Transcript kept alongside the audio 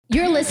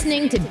You're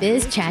listening to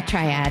Biz Chat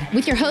Triad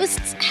with your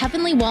hosts,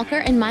 Heavenly Walker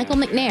and Michael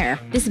McNair.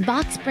 This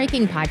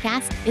box-breaking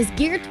podcast is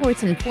geared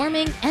towards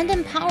informing and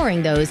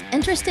empowering those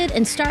interested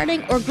in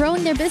starting or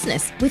growing their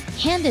business with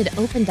candid,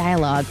 open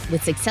dialogue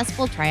with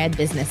successful triad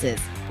businesses.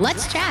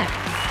 Let's chat.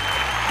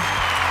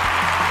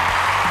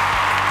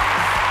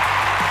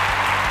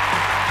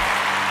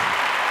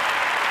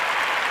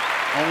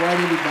 All right,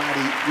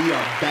 everybody, we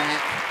are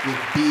back with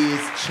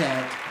Biz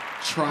Chat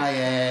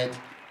Triad.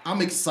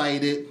 I'm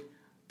excited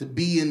to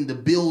be in the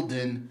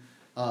building.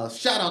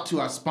 Shout out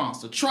to our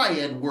sponsor,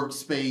 Triad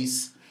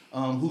Workspace,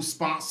 who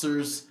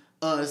sponsors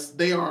us.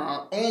 They are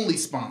our only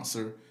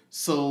sponsor,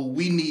 so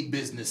we need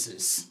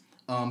businesses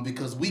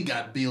because we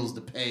got bills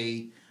to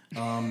pay.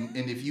 And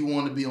if you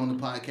want to be on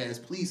the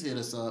podcast, please hit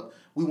us up.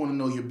 We want to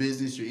know your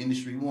business, your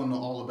industry. We want to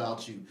know all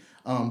about you.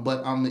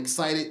 But I'm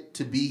excited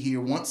to be here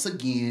once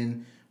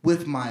again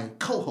with my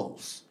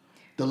co-host,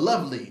 the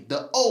lovely,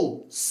 the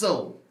oh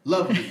so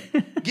lovely.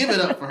 Give it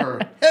up for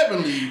her,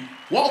 Heavenly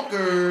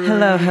Walker.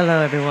 Hello,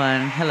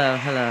 everyone.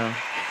 Hello.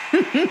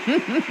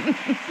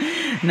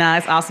 Nah,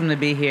 it's awesome to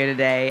be here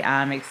today.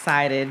 I'm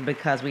excited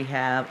because we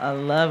have a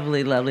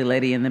lovely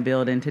lady in the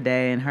building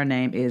today, and her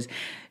name is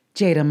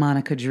Jada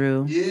Monica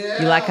Drew.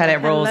 Yeah. You like how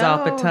that rolls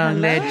off the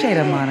tongue there?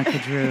 Hello. Jada Monica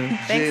Drew.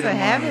 Thanks for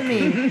having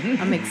me.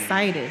 I'm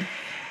excited.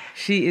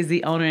 She is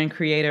the owner and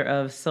creator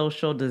of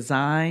Social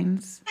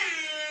Designs.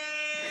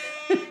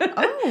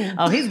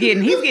 Oh, he's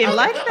getting I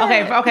like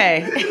that.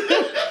 Okay.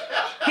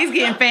 He's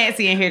getting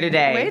fancy in here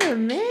today. Wait a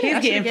minute. He's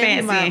I getting should've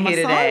gave you fancy in my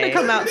here song today. to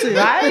come out to.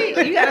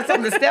 Right? You got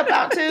something to step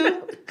out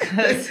to?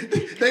 'Cause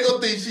They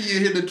gonna think she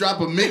in here to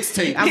drop a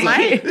mixtape. I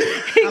might.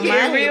 he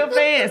getting real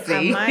fancy.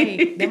 I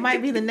might. That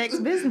might be the next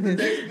business.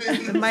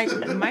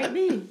 It might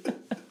be.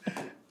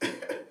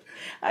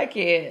 I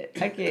can't.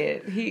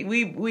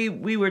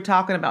 We were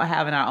talking about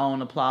having our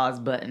own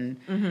applause button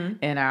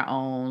and our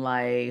own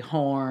like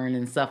horn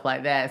and stuff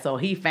like that. So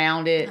he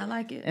found it. I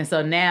like it. And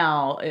so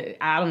now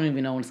I don't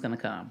even know when it's gonna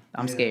come.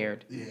 I'm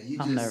scared. Yeah,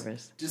 I'm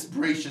nervous. Just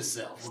brace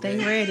yourself. Okay?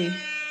 Stay ready.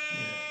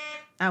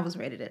 I was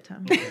ready that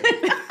time.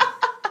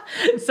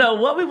 So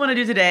what we want to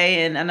do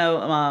today, and I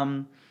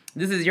know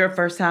this is your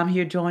first time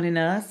here joining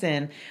us,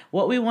 and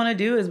what we want to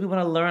do is we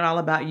want to learn all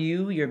about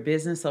you, your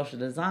business, Social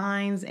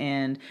Designs,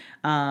 and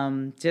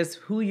just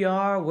who you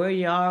are, where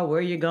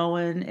you're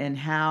going, and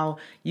how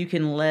you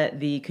can let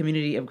the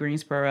community of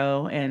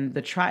Greensboro and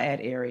the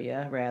Triad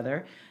area,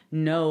 rather,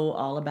 know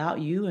all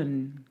about you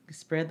and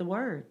spread the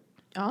word.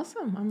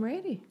 Awesome. I'm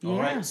ready. All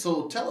right.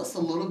 So tell us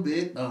a little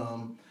bit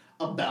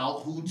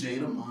about who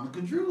Jada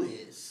Monica Drew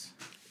is.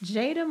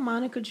 Jada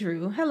Monica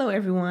Drew. Hello,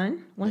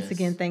 everyone. Once Yes.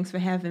 again, thanks for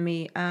having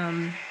me.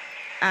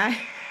 I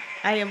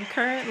am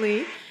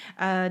currently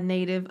a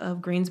native of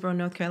Greensboro,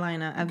 North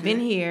Carolina. I've been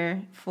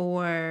here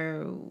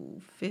for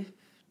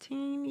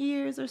 15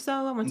 years or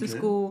so. I went to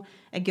school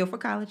at Guilford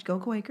College, go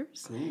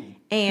Quakers. Cool.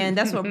 And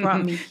that's what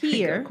brought me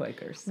here. Go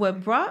Quakers.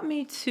 What brought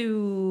me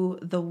to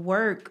the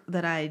work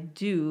that I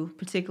do,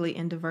 particularly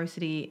in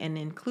diversity and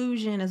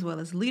inclusion as well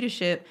as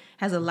leadership,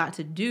 has a lot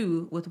to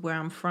do with where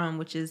I'm from,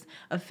 which is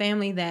a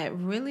family that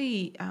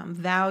really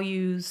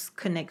values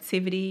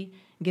connectivity,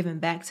 giving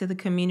back to the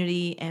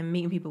community, and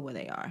meeting people where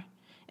they are.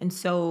 And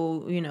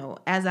so,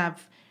 as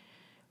I've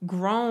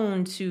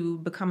grown to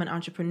become an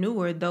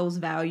entrepreneur, those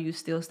values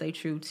still stay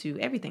true to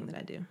everything that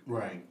I do.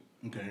 Right.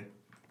 Okay.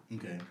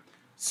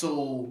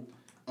 So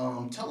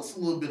tell us a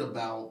little bit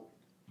about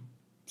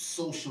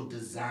Social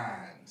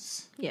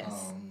Designs.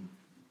 Yes.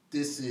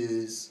 This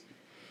is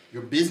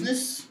your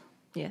business,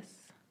 Yes.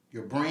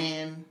 your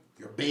brand,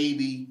 your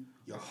baby,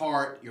 your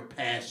heart, your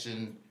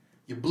passion,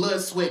 your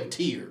blood, sweat, and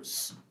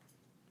tears.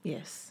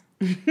 Yes.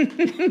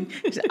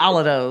 All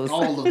of those.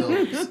 All of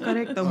those.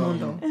 Correcto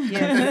mundo.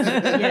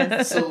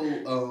 Yes.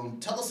 So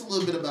tell us a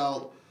little bit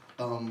about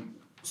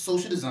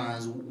Social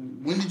Designs.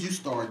 When did you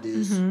start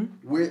this?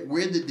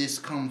 Where did this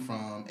come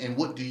from? And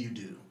what do you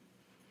do?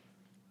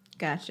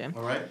 Gotcha.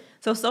 All right.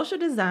 So Social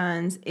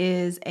Designs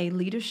is a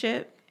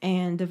leadership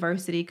and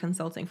diversity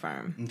consulting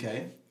firm.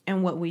 Okay.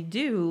 And what we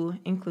do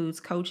includes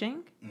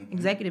coaching,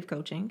 executive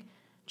coaching,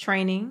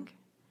 training,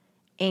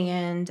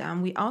 and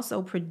we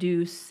also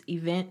produce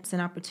events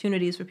and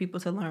opportunities for people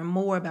to learn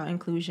more about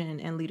inclusion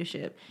and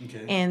leadership.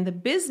 Okay. And the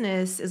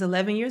business is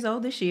 11 years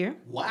old this year.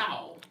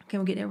 Wow.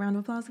 Can we get that round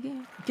of applause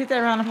again? Get that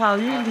round of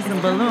applause. You need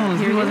some balloons.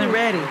 Here He it wasn't is.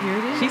 ready. Here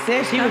it is. She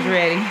said she was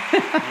ready.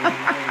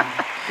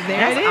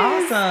 There it is.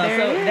 Awesome. There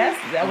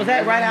it is. Was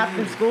that right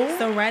after school?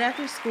 So right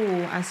after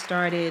school, I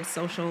started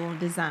Social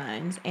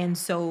Designs. And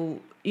so,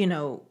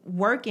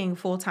 working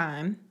full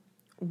time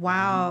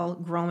while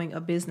growing a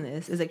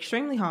business is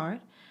extremely hard.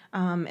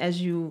 As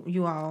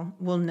you all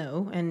will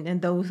know, and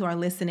those who are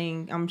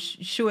listening, I'm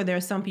sure there are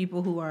some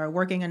people who are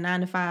working a 9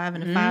 to 5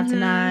 and a 5 to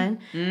 9,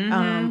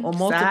 or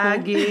multiple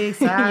Side gigs,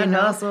 side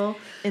hustle.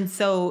 And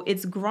so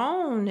it's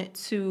grown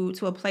to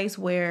a place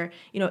where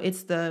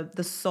it's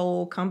the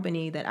sole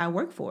company that I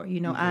work for.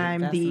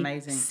 I'm That's the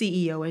amazing.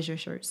 CEO, as your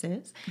shirt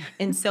says.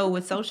 And so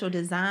with Social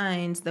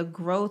Designs, the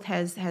growth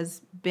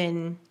has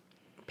been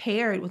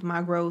paired with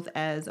my growth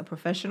as a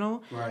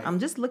professional, Right. I'm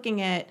just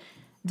looking at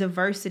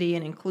diversity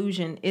and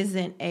inclusion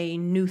isn't a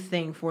new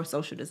thing for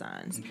social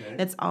designs. Okay.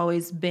 That's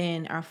always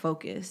been our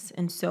focus.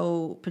 And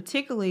so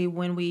particularly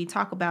when we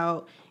talk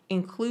about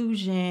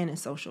inclusion and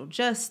social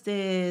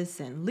justice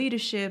and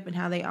leadership and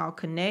how they all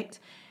connect,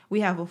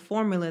 we have a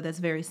formula that's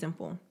very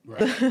simple.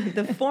 Right.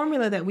 The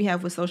formula that we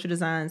have with social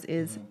designs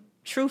is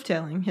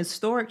truth-telling,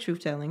 historic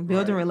truth-telling,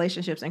 building Right.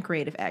 relationships, and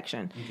creative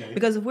action. Okay.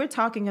 Because if we're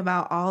talking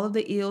about all of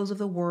the ills of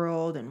the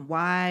world and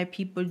why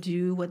people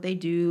do what they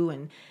do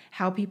and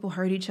how people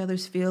hurt each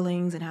other's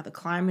feelings and how the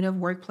climate of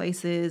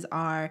workplaces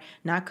are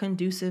not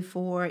conducive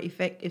for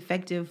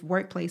effective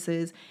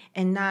workplaces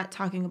and not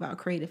talking about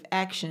creative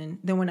action,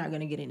 then we're not going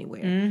to get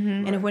anywhere.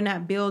 And if we're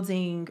not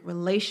building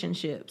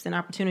relationships and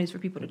opportunities for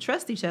people to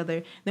trust each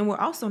other, then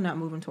we're also not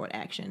moving toward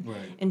action.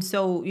 Right. And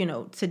so,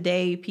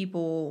 today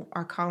people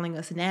are calling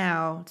us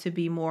now to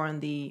be more on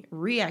the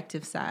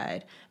reactive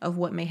side of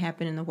what may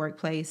happen in the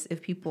workplace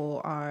if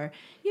people are,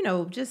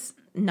 just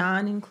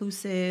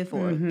non-inclusive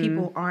or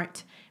people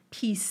aren't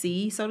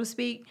PC, so to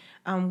speak.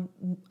 I'm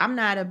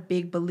not a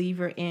big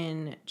believer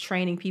in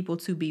training people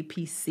to be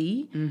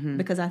PC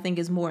because I think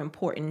it's more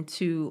important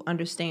to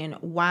understand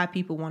why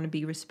people want to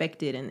be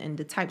respected and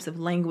the types of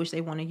language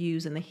they want to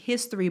use and the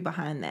history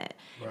behind that.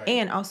 Right.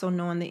 And also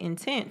knowing the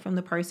intent from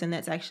the person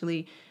that's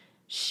actually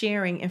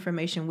sharing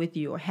information with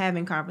you or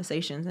having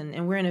conversations.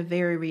 And we're in a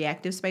very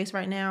reactive space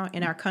right now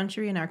in our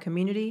country, in our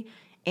community.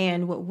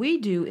 And what we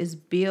do is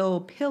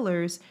build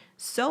pillars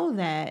so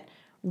that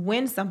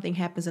when something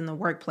happens in the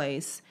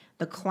workplace,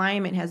 the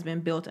climate has been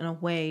built in a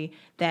way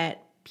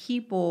that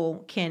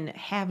people can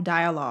have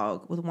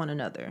dialogue with one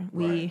another.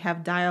 We Right.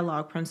 have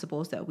dialogue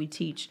principles that we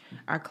teach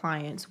our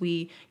clients.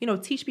 We,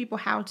 teach people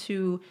how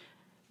to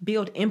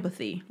build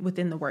empathy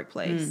within the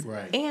workplace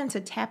Right. and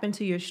to tap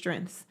into your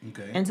strengths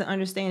Okay. and to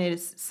understand it.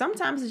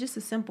 Sometimes it's just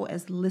as simple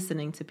as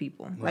listening to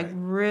people, like Right.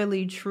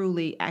 really,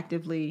 truly,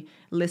 actively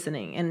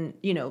listening. And,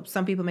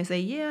 some people may say,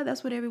 yeah,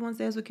 that's what everyone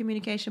says with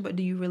communication, but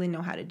do you really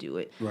know how to do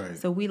it? Right.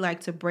 So we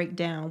like to break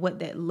down what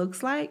that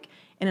looks like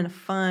and in a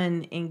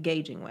fun,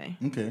 engaging way.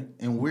 Okay.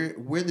 And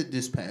where did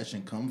this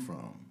passion come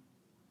from?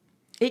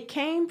 It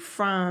came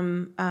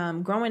from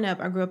growing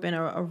up. I grew up in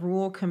a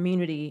rural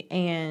community,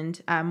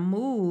 and I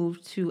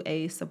moved to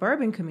a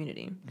suburban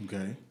community.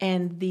 Okay.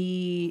 And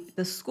the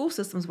school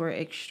systems were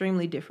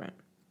extremely different.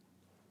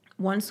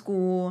 One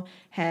school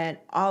had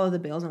all of the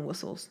bells and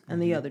whistles,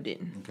 and the other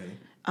didn't. Okay.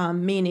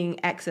 Meaning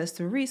access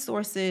to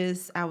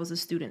resources. I was a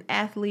student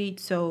athlete,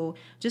 so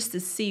just to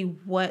see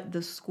what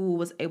the school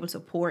was able to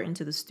pour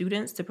into the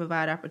students to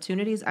provide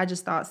opportunities, I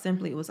just thought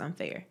simply it was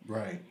unfair.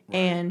 Right.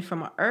 And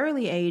from an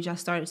early age, I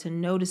started to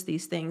notice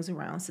these things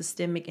around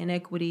systemic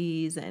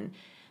inequities and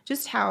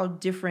just how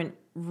different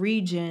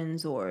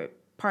regions or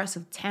parts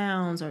of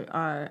towns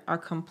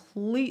are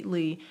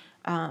completely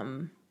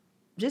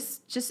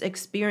just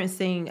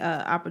experiencing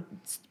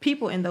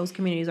people in those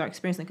communities are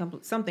experiencing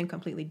something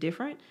completely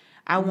different.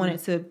 I wanted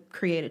to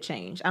create a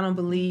change. I don't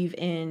believe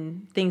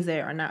in things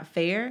that are not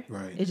fair.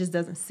 Right. It just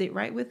doesn't sit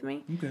right with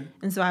me. Okay.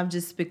 And so I've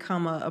just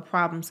become a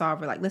problem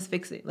solver. Like, let's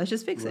fix it. Let's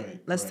just fix Right,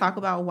 it. Let's right. talk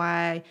about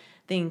why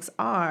things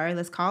are.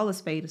 Let's call a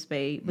spade.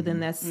 But then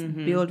let's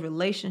build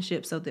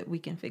relationships so that we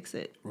can fix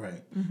it.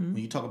 Right. When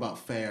you talk about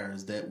fair,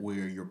 is that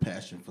where your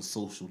passion for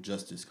social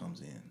justice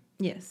comes in?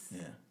 Yes.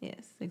 Yeah.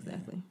 Yes,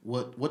 exactly.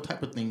 What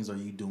type of things are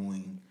you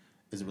doing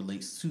as it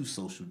relates to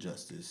social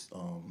justice?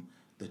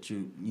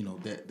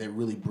 That that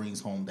really brings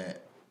home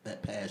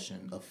that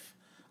passion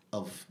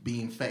of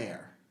being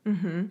fair.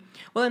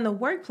 Well, in the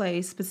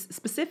workplace,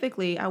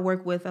 specifically, I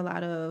work with a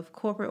lot of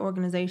corporate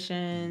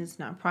organizations,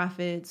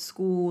 nonprofits,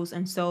 schools.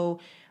 And so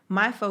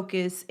my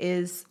focus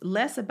is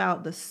less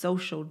about the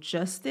social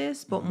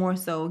justice, but more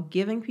so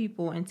giving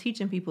people and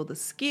teaching people the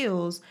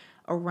skills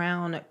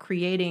around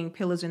creating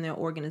pillars in their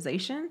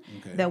organization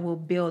Okay. that will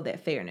build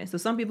that fairness. So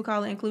some people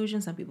call it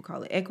inclusion, some people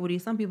call it equity,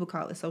 some people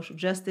call it social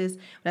justice.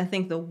 But I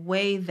think the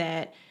way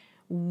that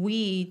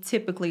we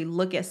typically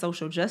look at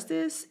social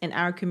justice in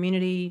our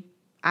community,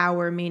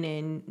 our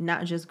meaning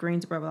not just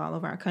Greensboro, but all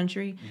over our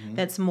country,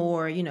 that's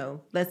more,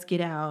 let's get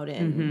out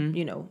and,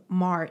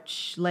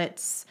 march,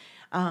 let's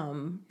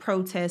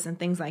protest and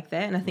things like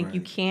that. And I think you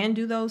Right. can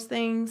do those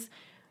things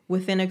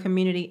within a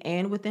community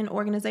and within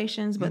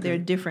organizations, but there are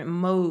different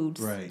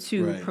modes Right,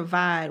 to right.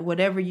 provide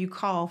whatever you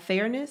call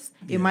fairness.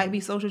 Yeah. It might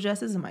be social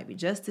justice, it might be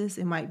justice,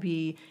 it might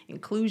be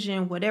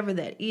inclusion, whatever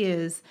that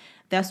is.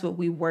 That's what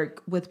we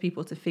work with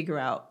people to figure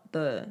out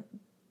the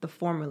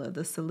formula,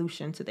 the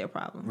solution to their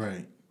problem.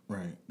 Right.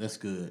 Right. That's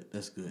good.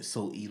 That's good.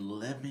 So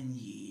 11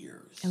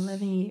 years.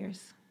 11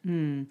 years.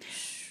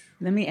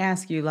 Let me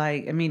ask you,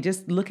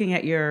 just looking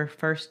at your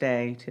first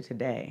day to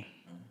today,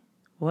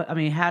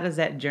 how does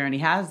that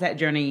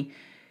journey,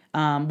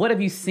 what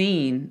have you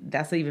seen?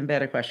 That's an even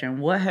better question.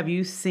 What have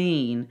you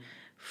seen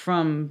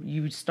from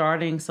you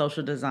starting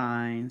Social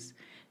Designs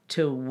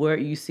to where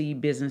you see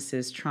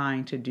businesses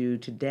trying to do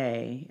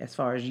today as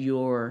far as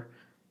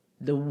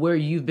where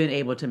you've been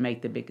able to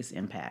make the biggest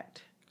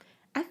impact?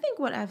 I think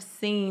what I've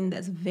seen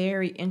that's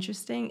very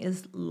interesting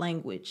is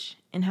language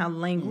and how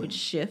language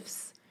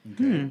shifts.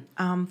 Okay.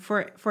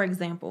 For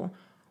example,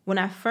 when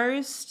I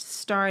first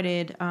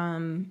started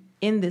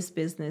in this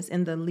business,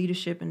 in the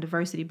leadership and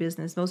diversity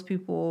business, most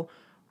people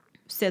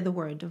said the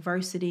word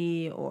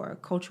diversity or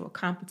cultural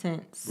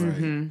competence,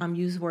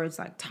 use words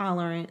like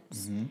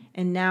tolerance,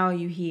 and now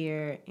you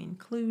hear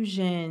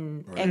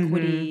inclusion,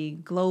 equity,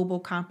 global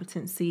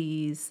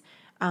competencies.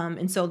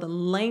 And so the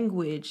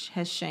language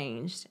has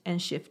changed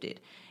and shifted.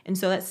 And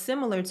so that's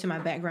similar to my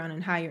background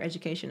in higher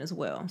education as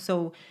well.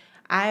 So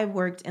I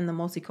worked in the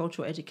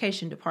multicultural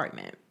education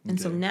department. And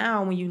so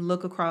now when you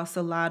look across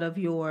a lot of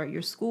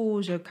your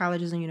schools, your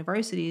colleges and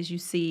universities, you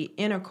see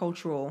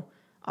intercultural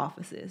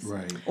offices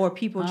or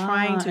people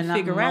trying to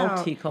figure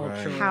out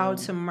how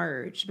to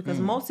merge, because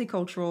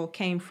multicultural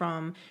came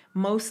from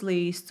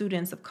mostly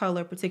students of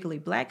color, particularly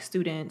Black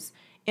students,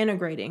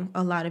 integrating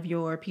a lot of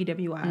your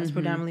PWIs,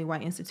 predominantly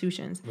white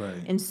institutions.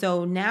 And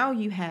so now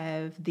you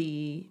have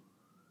the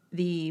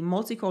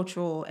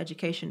multicultural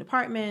education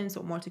departments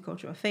or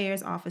multicultural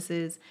affairs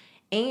offices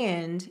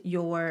and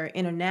your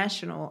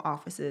international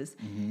offices,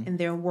 and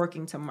they're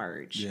working to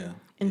merge.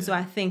 And so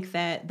I think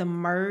that the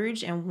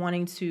merge and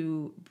wanting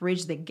to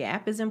bridge the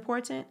gap is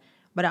important,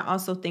 but I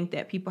also think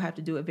that people have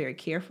to do it very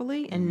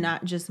carefully and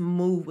not just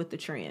move with the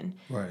trend.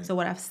 So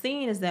what I've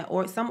seen is that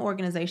some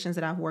organizations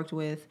that I've worked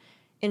with,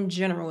 in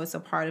general, it's a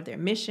part of their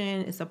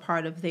mission, it's a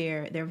part of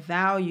their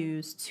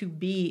values to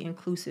be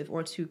inclusive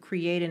or to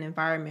create an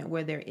environment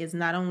where there is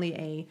not only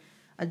a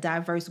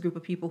diverse group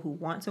of people who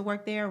want to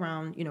work there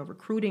around,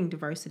 recruiting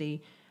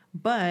diversity,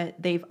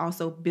 but they've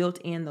also built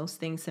in those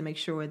things to make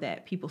sure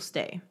that people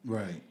stay.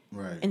 Right.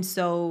 And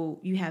so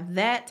you have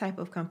that type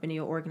of company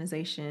or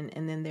organization,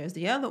 and then there's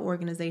the other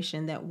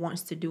organization that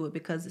wants to do it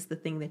because it's the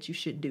thing that you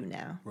should do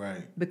now.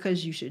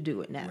 Because you should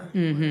do it now.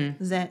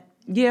 Is that...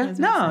 Yeah,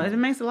 no, it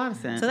makes a lot of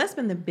sense. So that's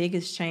been the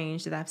biggest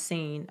change that I've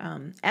seen.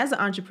 As an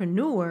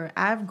entrepreneur,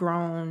 I've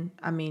grown,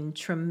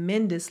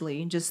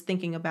 tremendously, just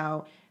thinking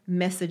about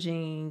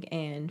messaging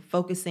and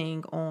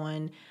focusing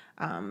on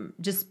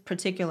just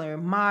particular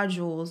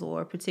modules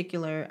or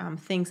particular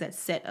things that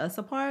set us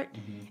apart.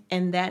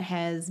 And that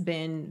has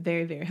been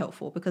very, very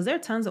helpful, because there are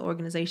tons of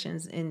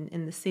organizations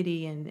in the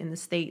city and in the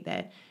state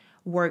that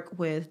work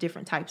with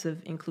different types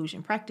of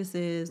inclusion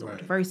practices or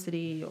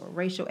diversity or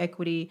racial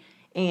equity.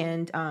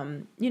 And,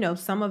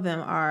 some of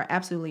them are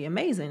absolutely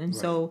amazing. And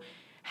so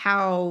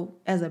how,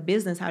 as a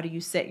business, how do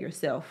you set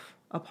yourself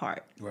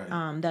apart?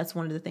 That's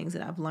one of the things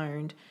that I've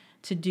learned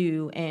to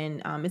do.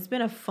 And it's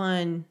been a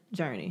fun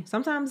journey,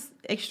 sometimes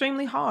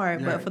extremely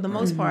hard, but for the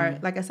most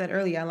part, like I said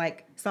earlier, I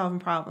like solving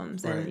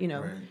problems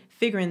and,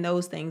 figuring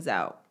those things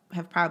out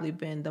have probably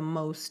been the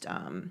most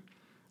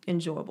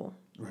enjoyable.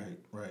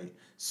 Right.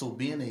 So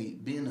being a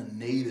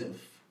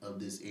native of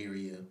this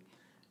area,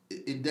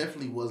 it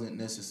definitely wasn't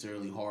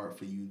necessarily hard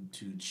for you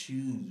to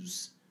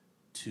choose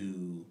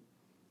to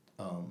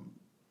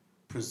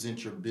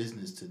present your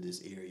business to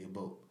this area,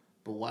 but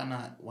why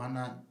not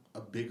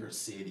a bigger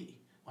city?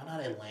 Why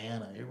not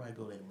Atlanta? Everybody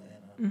go to Atlanta.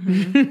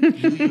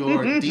 New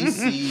York,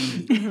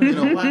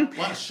 DC.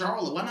 Why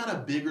Charlotte? Why not a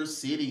bigger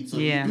city so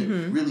you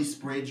can really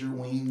spread your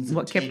wings? And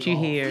what kept you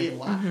here?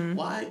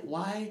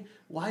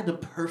 Why the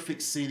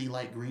perfect city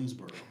like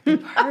Greensboro? The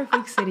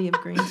perfect city of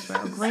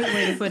Greensboro. Great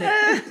way to put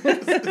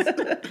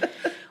it.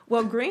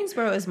 Well,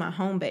 Greensboro is my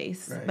home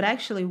base, but I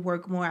actually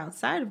work more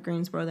outside of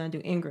Greensboro than I do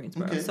in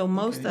Greensboro. So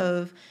most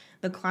of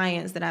the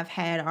clients that I've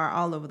had are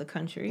all over the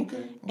country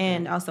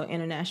and also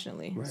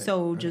internationally.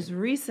 So just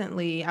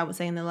recently, I would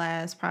say in the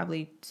last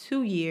probably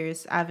 2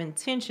 years, I've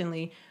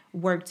intentionally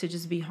worked to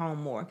just be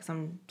home more because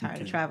I'm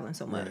tired of traveling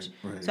so much.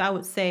 So I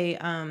would say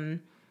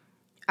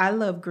I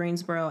love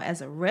Greensboro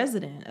as a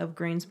resident of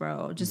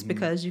Greensboro just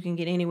because you can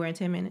get anywhere in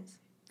 10 minutes.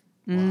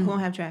 We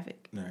won't have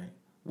traffic.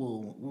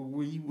 Well,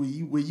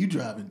 where you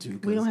driving to?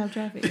 We don't have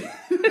traffic.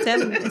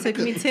 It took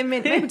me 10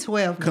 minutes, maybe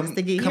 12 minutes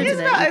to get here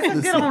today.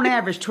 It's good on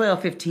average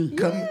 12, 15.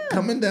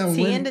 Coming down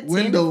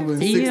Wendover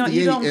and 68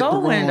 you don't go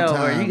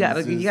Wendover. You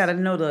gotta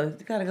know the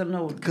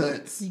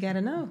cuts. You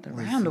gotta know the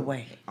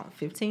roundaway.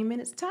 15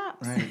 minutes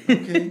tops.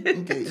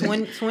 Okay.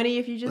 20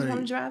 if you just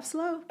want to drive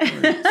slow.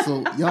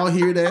 So y'all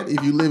hear that?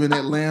 If you live in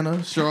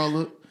Atlanta,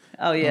 Charlotte.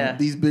 Oh, yeah.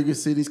 These bigger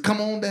cities.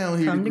 Come on down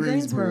here to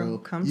Greensboro.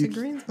 Come to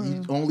Greensboro.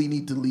 You only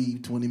need to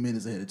leave 20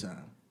 minutes ahead of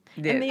time.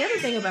 Yeah. And the other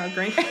thing about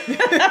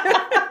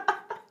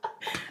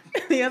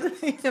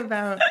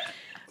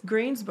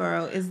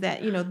Greensboro is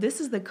that,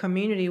 this is the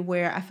community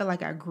where I feel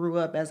like I grew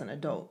up as an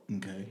adult.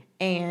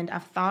 And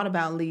I've thought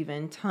about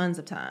leaving tons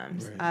of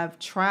times. I've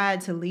tried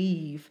to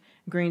leave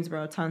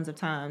Greensboro tons of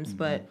times,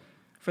 but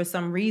for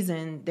some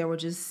reason, there were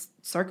just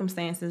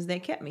circumstances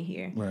that kept me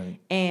here.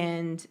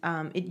 And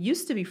it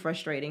used to be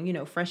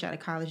frustrating, fresh out of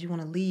college, you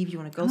want to leave, you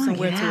want to go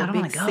somewhere to a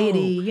big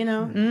city,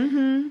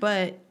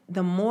 But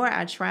the more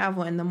I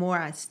travel and the more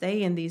I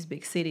stay in these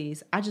big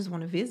cities, I just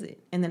want to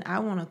visit. And then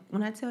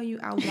when I tell you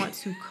I want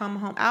to come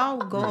home, I'll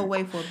go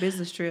away for a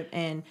business trip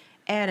and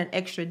add an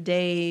extra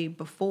day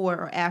before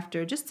or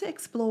after just to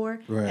explore.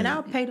 Right. And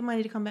I'll pay the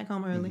money to come back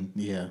home early.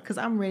 Yeah. Because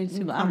I'm ready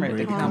to I'm ready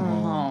to come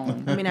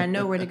home. I mean, I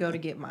know where to go to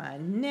get my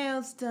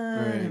nails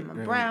done and my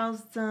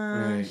brows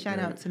done. Right, Shout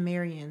out to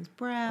Marianne's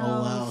Brows.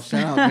 Oh, wow.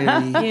 Shout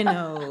out, Mary. You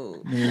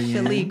know,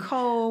 Philly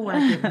Cole, where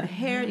I get my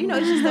hair. You know,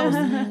 it's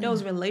just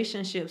those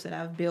relationships that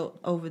I've built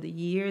over the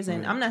years.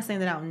 And I'm not saying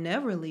that I'll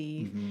never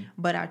leave,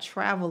 but I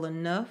travel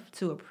enough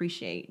to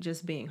appreciate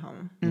just being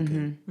home.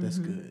 Okay. That's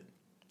good.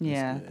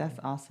 Yeah, that's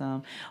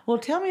awesome. Well,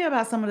 tell me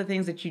about some of the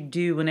things that you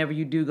do whenever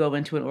you do go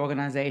into an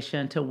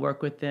organization to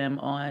work with them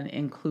on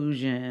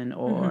inclusion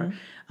or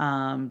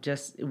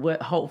just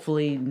what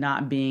hopefully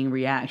not being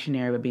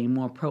reactionary, but being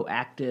more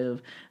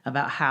proactive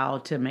about how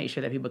to make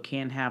sure that people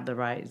can have the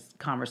right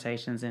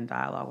conversations and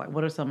dialogue. Like,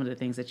 what are some of the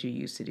things that you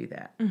use to do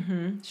that?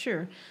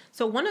 Sure.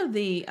 So one of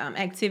the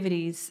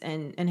activities,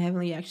 and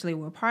Heavenly actually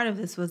were part of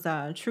this, was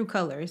True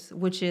Colors,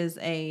 which is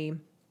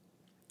an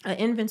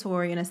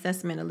inventory, an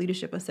assessment, a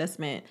leadership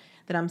assessment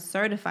that I'm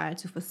certified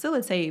to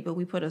facilitate, but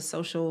we put a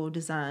social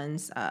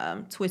designs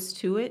twist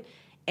to it.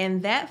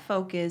 And that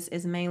focus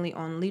is mainly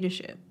on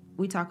leadership.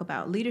 We talk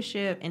about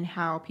leadership and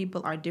how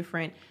people are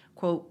different,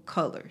 quote,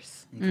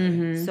 colors.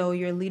 So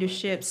your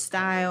leadership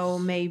style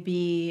may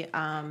be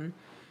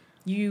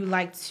you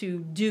like to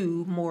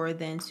do more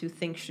than to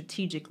think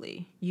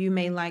strategically. You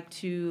may like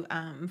to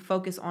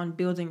focus on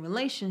building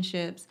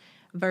relationships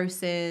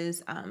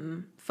versus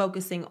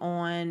focusing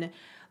on,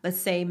 let's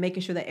say,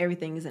 making sure that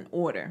everything is in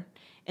order.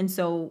 And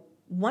so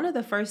one of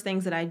the first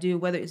things that I do,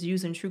 whether it's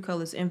using True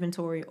Colors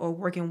inventory or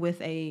working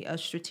with a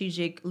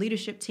strategic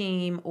leadership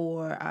team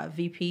or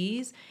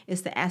VPs,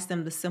 is to ask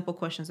them the simple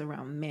questions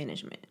around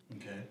management.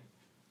 Okay.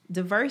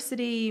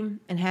 Diversity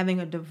and having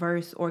a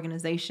diverse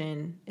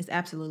organization is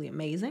absolutely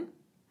amazing.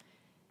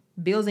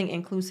 Building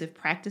inclusive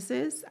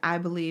practices, I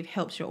believe,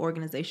 helps your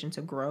organization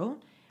to grow.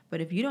 But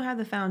if you don't have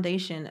the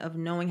foundation of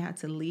knowing how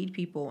to lead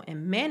people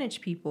and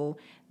manage people,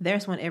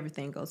 there's when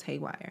everything goes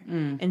haywire.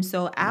 And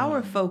so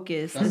our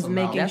focus is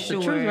making That's sure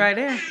the truth right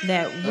there.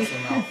 that we. That's a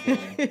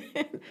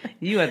mouthful.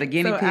 You are the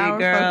guinea So pig, our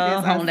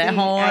girl. focus, On that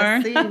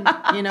horn.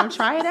 I see,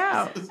 try it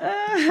out.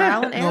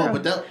 Trial and error.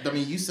 No, but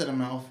you said a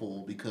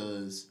mouthful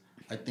because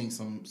I think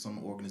some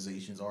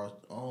organizations are,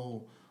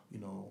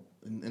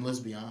 and let's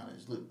be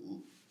honest,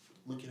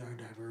 look at our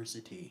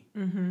diversity.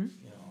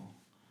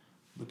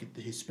 Look at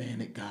the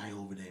Hispanic guy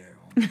over there.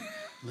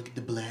 Look at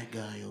the black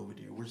guy over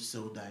there. We're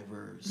so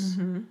diverse.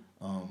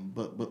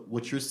 But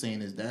what you're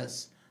saying is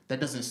that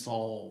doesn't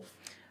solve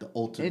the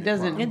ultimate It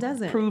doesn't. problem. It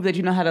doesn't. Prove that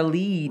you know how to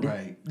lead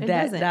Right. It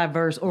that doesn't.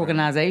 diverse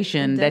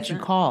organization that you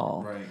doesn't.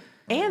 call. Right.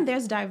 And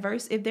there's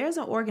diverse, if there's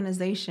an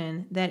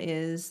organization that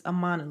is a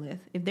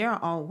monolith, if there are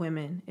all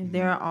women, if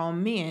there are all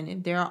men,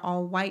 if there are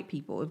all white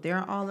people, if there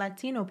are all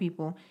Latino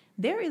people,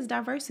 there is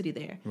diversity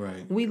there.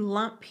 Right. We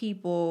lump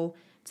people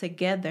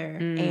together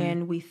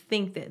and we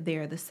think that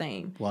they're the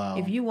same. Wow.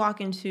 If you walk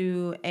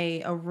into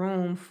a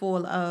room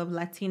full of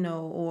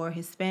Latino or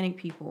Hispanic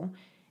people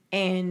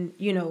and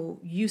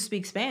you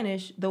speak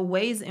Spanish, the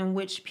ways in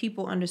which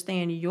people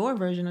understand your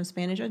version of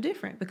Spanish are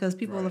different because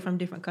people are from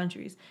different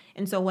countries.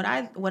 And so what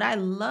I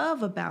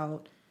love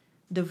about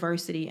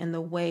diversity and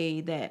the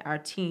way that our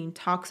team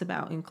talks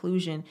about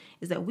inclusion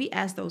is that we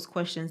ask those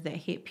questions that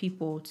hit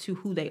people to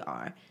who they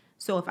are.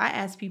 So if I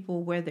ask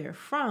people where they're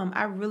from,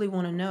 I really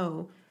want to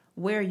know,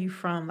 where are you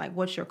from? Like,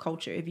 what's your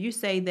culture? If you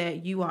say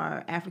that you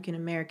are African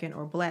American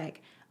or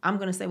Black, I'm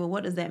going to say, well,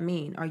 what does that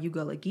mean? Are you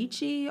Gullah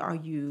Geechee? Are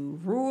you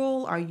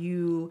rural? Are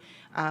you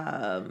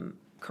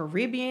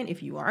Caribbean?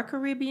 If you are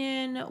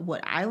Caribbean,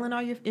 what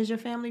island is your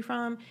family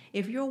from?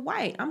 If you're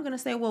white, I'm going to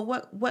say, well,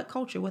 what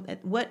culture, what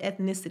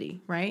ethnicity,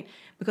 right?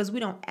 Because we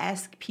don't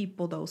ask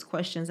people those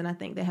questions. And I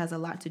think that has a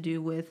lot to do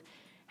with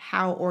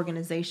how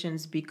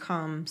organizations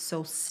become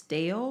so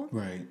stale.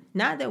 Right.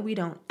 Not that we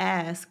don't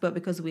ask, but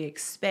because we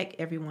expect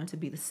everyone to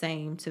be the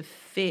same, to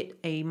fit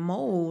a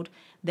mold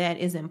that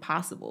is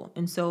impossible.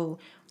 And so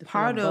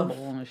part of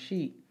bubble on a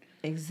sheet.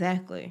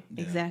 Exactly.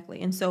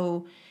 And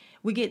so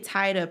we get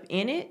tied up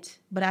in it,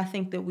 but I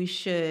think that we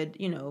should,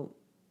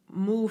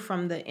 move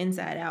from the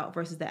inside out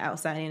versus the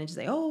outside in and just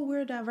say, oh,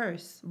 we're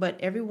diverse. But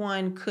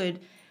everyone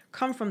could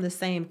come from the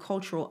same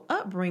cultural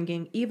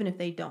upbringing, even if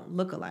they don't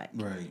look alike.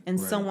 Right. And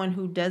someone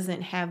who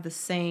doesn't have the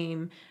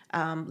same,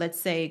 let's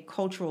say,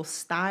 cultural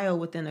style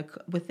within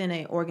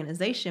an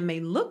organization may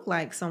look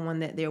like someone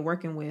that they're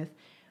working with,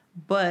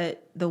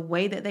 but the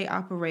way that they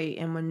operate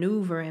and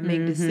maneuver and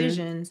make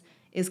decisions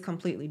is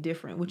completely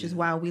different, which is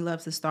why we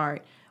love to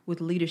start with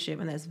leadership,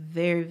 and that's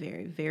very,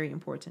 very, very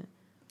important.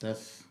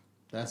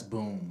 That's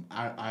boom.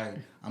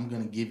 I'm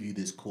gonna give you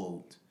this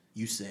quote.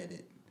 You said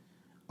it.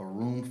 A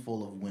room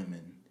full of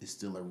women is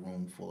still a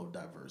room full of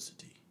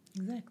diversity.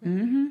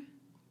 Exactly.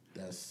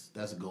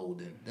 That's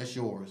golden. That's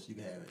yours. You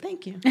can have it.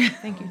 Thank you.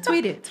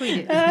 Tweet it.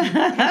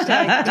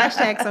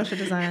 hashtag social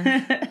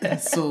design.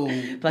 So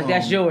Like,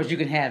 that's yours. You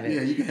can have it.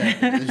 Yeah, you can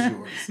have it.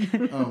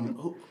 It's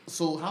yours.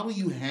 So how do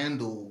you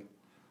handle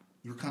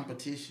your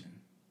competition?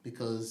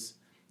 Because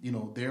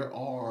there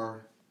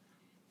are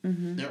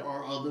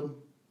other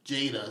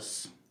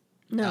Jadas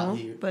No, out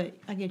here. but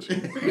I get you.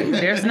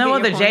 There's no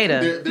other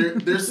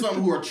Jada. There's some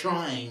who are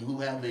trying, who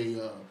have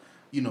a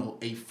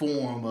a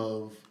form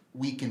of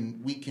we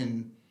can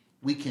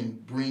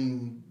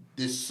bring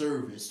this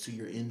service to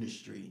your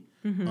industry.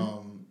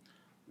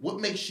 What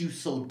makes you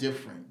so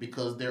different?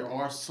 Because there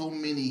are so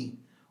many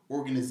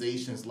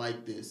organizations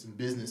like this and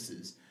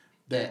businesses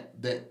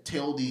that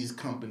tell these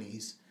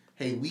companies,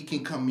 hey, we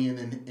can come in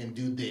and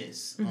do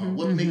this.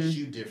 What makes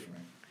you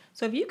different?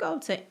 So if you go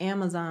to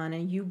Amazon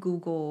and you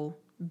Google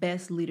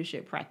best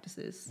leadership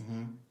practices,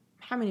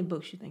 how many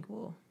books you think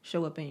will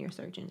show up in your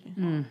search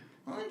engine?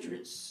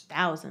 Hundreds.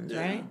 Thousands,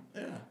 right?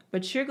 Yeah.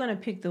 But you're going to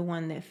pick the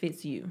one that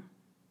fits you.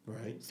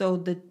 Right.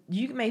 So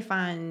you may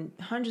find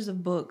hundreds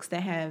of books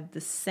that have the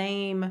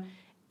same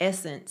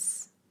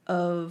essence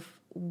of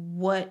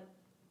what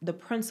the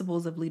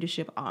principles of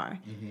leadership are.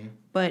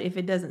 But if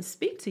it doesn't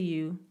speak to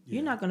you,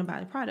 you're not going to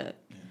buy the product.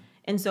 Yeah.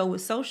 And so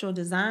with social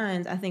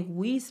designs, I think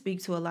we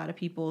speak to a lot of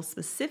people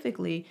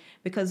specifically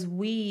because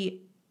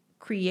we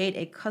create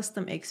a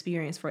custom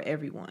experience for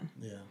everyone.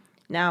 Yeah.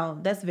 Now,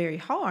 that's very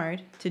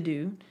hard to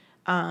do.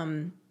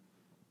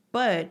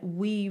 But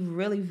we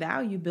really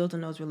value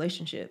building those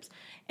relationships.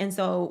 And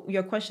so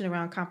your question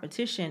around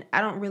competition,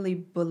 I don't really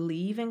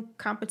believe in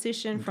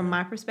competition from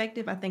my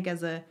perspective. I think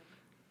as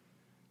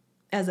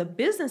a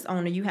business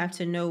owner, you have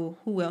to know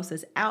who else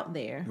is out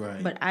there.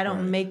 Right, but I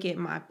don't make it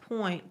my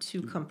point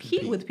to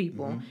compete with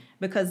people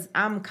because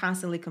I'm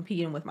constantly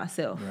competing with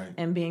myself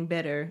and being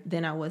better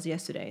than I was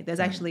yesterday. There's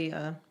actually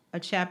a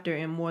chapter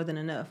in More Than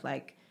Enough,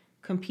 like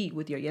compete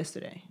with your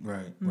yesterday.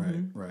 Right.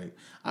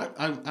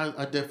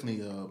 I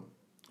definitely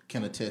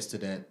can attest to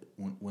that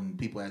when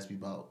people ask me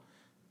about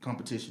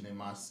competition in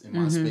my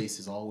space.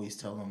 Is always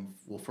tell them,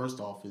 well, first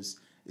off,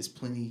 it's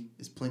plenty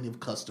of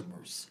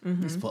customers.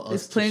 It's for us.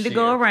 It's plenty to share.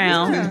 go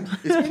around.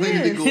 It's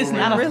plenty to go it's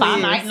around. It's not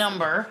a finite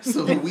number.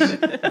 So we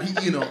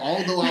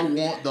although I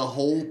want the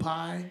whole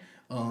pie,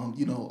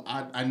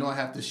 I know I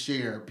have to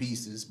share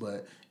pieces,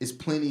 but it's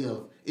plenty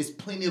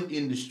of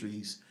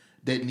industries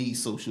that need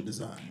social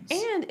designs.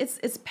 And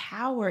it's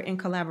power in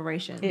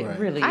collaboration. It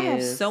really is. I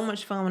have so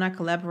much fun when I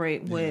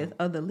collaborate with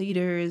other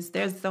leaders.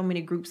 There's so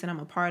many groups that I'm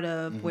a part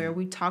of where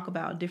we talk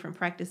about different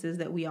practices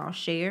that we all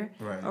share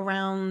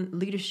around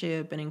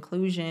leadership and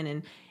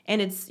inclusion,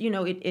 and it's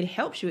it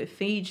helps you. It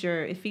feeds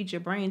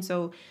your brain.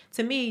 So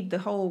to me, the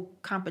whole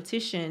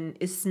competition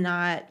is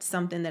not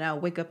something that I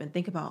wake up and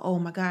think about. Oh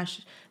my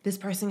gosh, this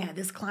person got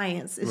this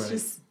clients. It's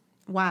just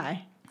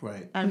why.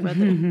 Right. I'd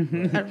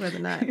rather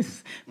not.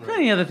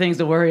 Plenty other things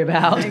to worry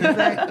about.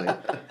 Exactly.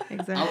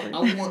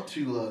 I want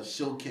to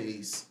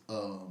showcase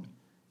the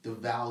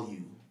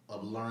value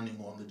of learning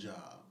on the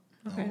job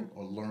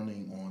or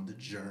learning on the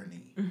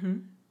journey.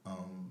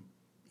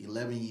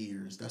 11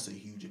 years, that's a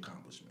huge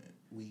accomplishment.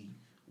 We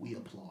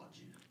applaud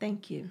you.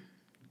 Thank you.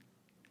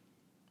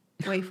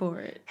 Wait for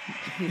it.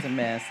 He's a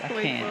mess. I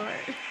Wait can't.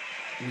 for it.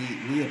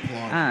 We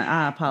applaud.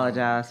 I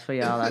apologize for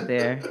y'all out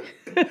there.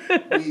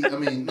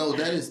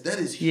 That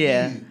is huge.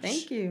 Yeah.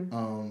 Thank you.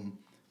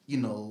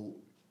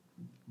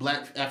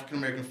 Black African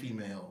American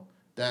female.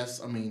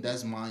 That's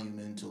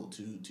monumental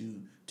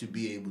to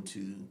be able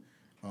to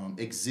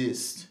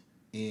exist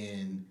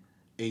in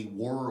a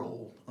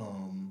world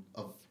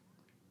of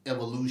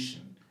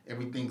evolution.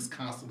 Everything's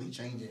constantly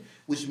changing,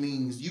 which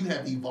means you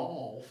have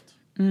evolved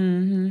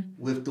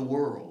with the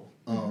world.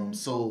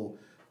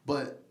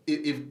 But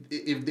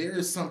if there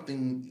is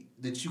something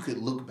that you could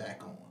look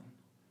back on,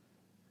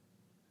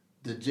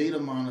 the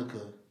Jada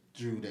Monica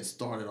Drew that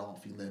started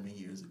off 11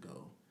 years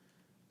ago,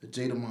 the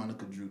Jada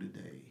Monica Drew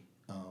today,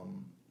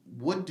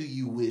 what do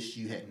you wish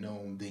you had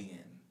known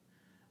then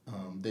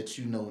that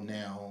you know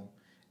now?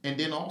 And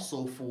then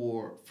also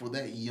for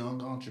that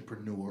young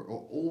entrepreneur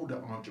or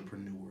older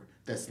entrepreneur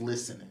that's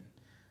listening,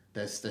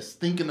 that's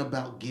thinking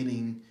about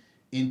getting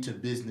into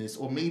business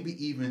or maybe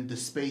even the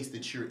space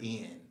that you're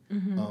in.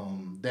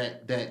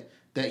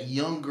 That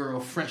young girl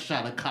fresh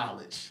out of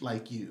college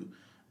like you,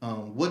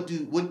 what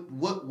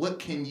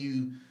can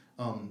you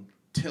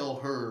tell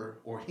her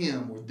or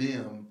him or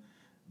them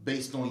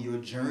based on your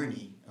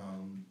journey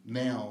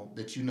now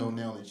that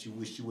you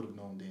wish you would have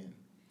known then?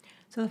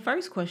 So the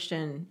first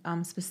question,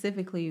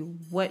 specifically,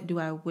 what do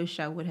I wish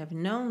I would have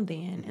known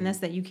then? And that's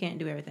that you can't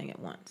do everything at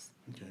once.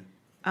 Okay.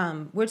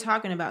 We're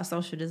talking about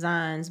social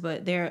designs,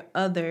 but there are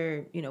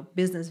other,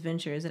 business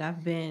ventures that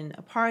I've been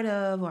a part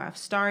of or I've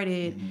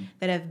started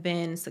that have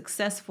been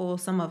successful.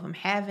 Some of them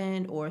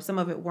haven't, or some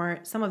of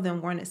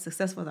them weren't as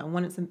successful as I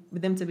wanted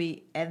them to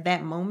be at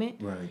that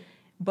moment. Right.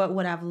 But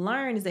what I've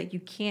learned is that you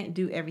can't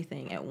do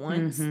everything at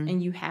once,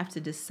 and you have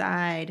to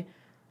decide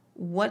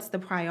what's the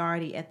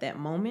priority at that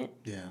moment.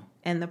 Yeah.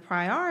 And the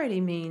priority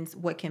means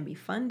what can be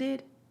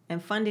funded.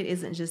 And funded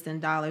isn't just in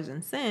dollars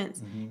and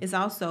cents. It's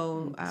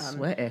also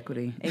sweat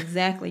equity.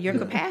 Exactly. Your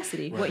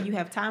capacity, what you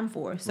have time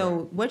for.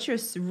 So what you're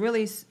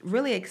really,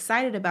 really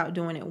excited about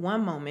doing at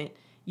one moment,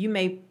 you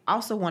may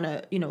also want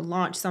to,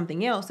 launch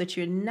something else that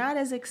you're not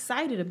as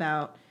excited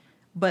about,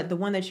 but the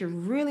one that you're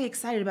really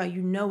excited about,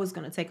 is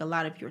going to take a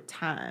lot of your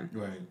time.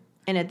 Right.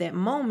 And at that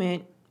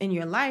moment, in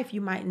your life,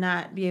 you might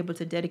not be able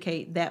to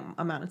dedicate that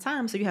amount of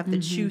time. So you have to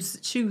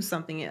choose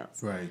something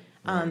else. Right.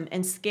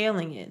 And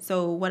scaling it.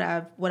 So what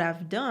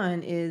I've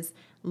done is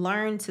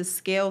learn to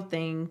scale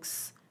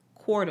things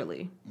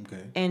quarterly.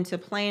 Okay. And to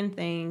plan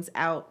things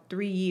out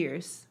 3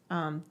 years.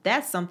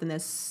 That's something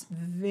that's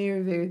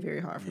very, very, very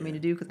hard for me to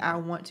do because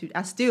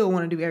I still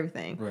want to do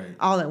everything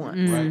all at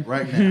once.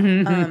 Right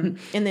now.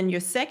 And then your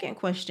second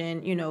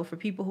question, for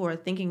people who are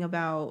thinking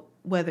about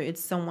whether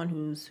it's someone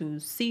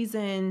who's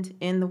seasoned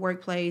in the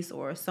workplace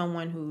or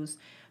someone who's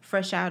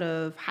fresh out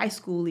of high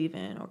school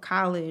even or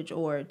college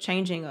or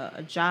changing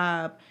a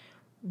job,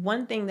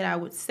 one thing that I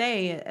would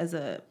say as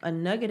a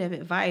nugget of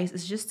advice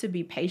is just to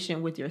be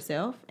patient with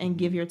yourself and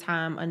give your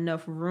time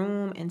enough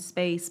room and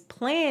space,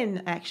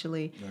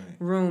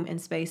 room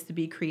and space to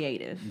be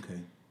creative. Okay.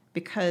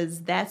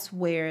 Because that's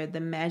where the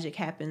magic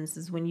happens,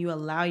 is when you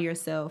allow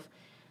yourself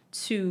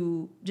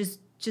to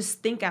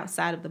just think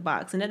outside of the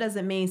box. And that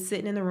doesn't mean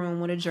sitting in the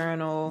room with a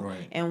journal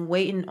and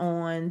waiting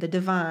on the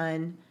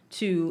divine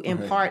to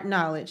impart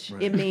knowledge.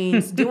 It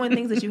means doing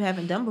things that you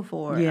haven't done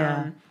before.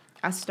 Yeah.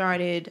 I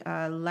started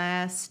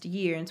last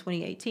year in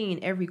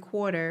 2018. Every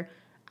quarter,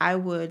 I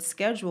would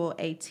schedule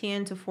a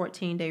 10 to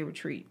 14 day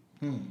retreat.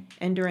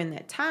 And during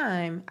that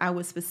time, I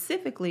would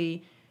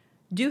specifically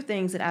do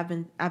things that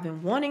I've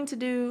been wanting to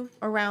do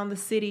around the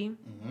city.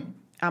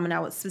 And I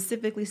would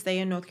specifically stay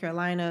in North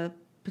Carolina,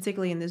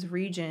 particularly in this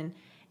region.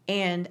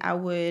 And I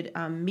would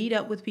meet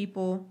up with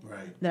people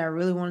that I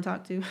really want to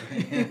talk to.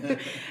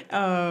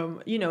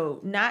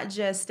 Not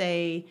just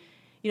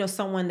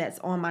someone that's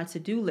on my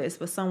to-do list,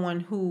 but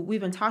someone who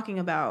we've been talking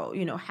about,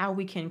 how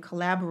we can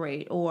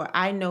collaborate, or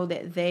I know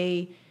that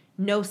they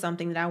know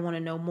something that I want to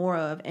know more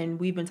of, and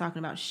we've been talking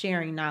about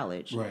sharing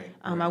knowledge.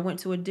 I went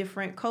to a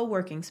different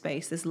co-working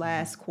space this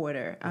last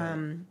quarter.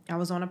 I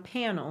was on a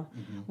panel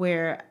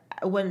where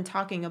I wasn't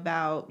talking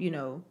about,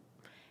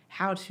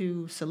 how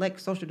to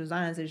select social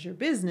designs as your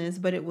business,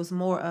 but it was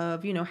more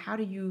of,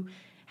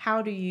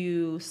 how do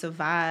you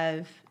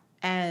survive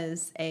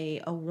as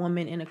a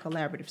woman in a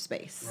collaborative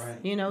space,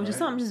 just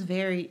something just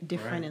very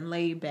different and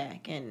laid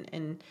back,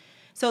 and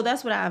so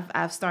that's what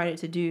I've started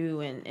to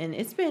do, and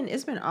it's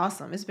been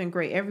awesome. It's been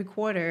great. Every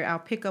quarter I'll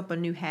pick up a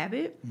new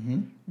habit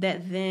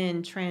that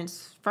then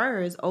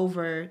transfers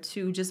over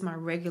to just my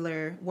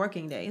regular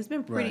working day. It's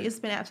been it's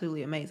been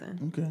absolutely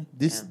amazing. Okay,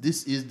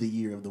 this is the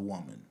year of the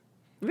woman.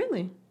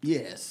 Really?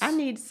 Yes. I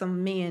need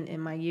some men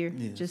in my year.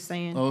 Yes. Just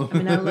saying. Oh. I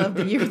mean, I love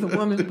the year of the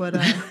woman, but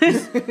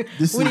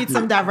we need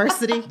some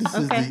diversity.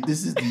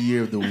 This is the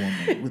year of the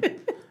woman.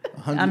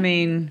 I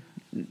mean,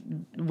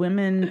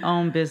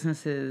 women-owned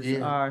businesses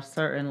are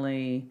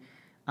certainly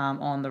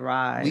on the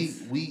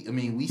rise. We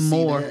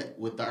see that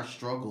with our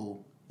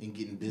struggle in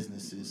getting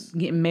businesses,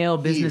 getting male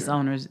business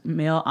owners,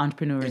 male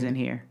entrepreneurs in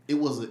here. It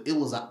was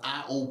an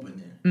eye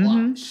opener.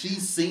 Well,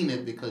 she's seen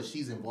it because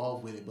she's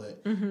involved with it,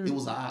 but it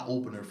was an eye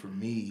opener for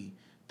me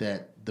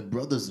that the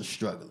brothers are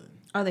struggling.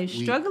 Are they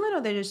struggling,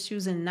 or they're just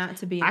choosing not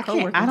to be in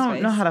co-working I don't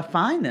space? know how to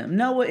find them.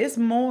 No, it's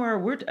more.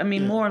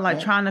 More like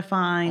trying to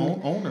find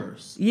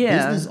owners.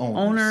 Yeah, business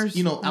owners.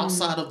 Owners.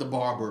 Outside of the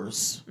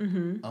barbers.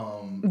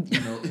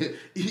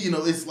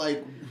 It's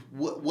like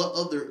what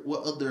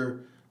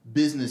other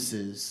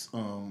businesses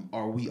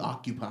are we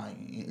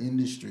occupying in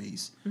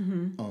industries?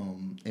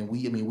 And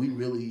we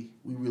really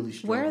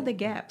struggle. Where are the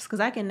gaps? Because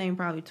I can name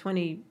probably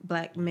 20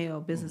 black male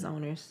business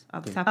owners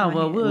off the top of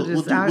my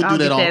head. I'll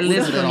get that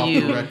list from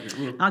you.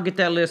 I'll get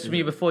that list from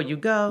you before you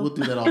go. We'll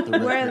do that off the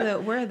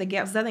record. Where are the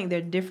gaps? I think there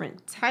are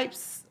different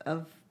types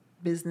of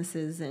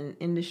businesses and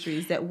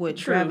industries that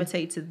would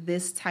gravitate to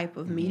this type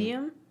of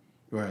medium.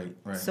 Right.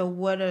 So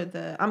what are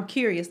the? I'm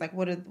curious. Like,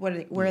 where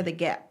are the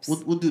gaps?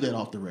 We'll do that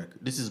off the record.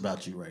 This is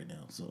about you right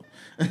now. So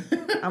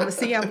I'm gonna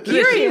see. I'm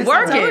curious. She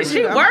working.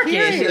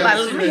 She's like,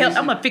 let me help.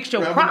 I'm gonna fix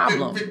your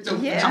problem.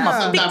 I'm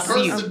gonna fix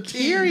you. I'm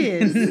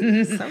curious.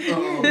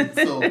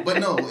 But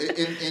no,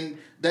 and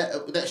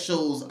that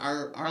shows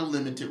our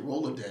limited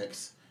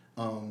Rolodex,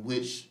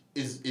 which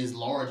is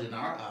large in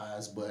our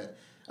eyes, but.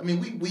 I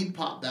mean, we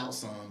popped out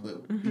some,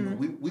 but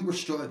we were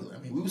struggling. I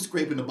mean, we were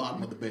scraping the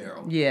bottom of the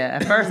barrel. Yeah,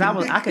 at first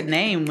I could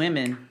name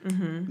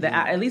women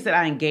that at least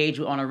I engage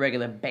with on a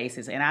regular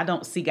basis, and I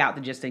don't seek out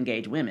to just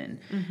engage women.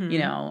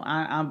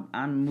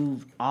 I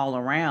move all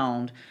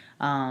around,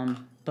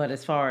 but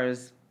as far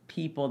as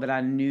people that I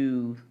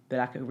knew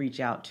that I could reach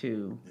out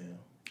to,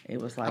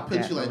 it was like I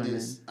put you like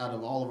this: out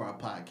of all of our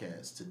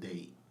podcasts to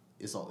date,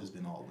 it's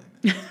been all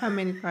women. How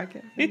many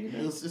podcasts?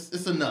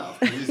 It's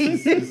enough.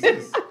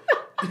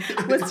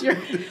 What's your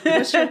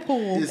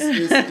pool?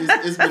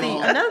 It's been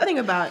all... Another thing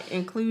about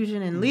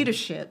inclusion and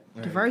leadership,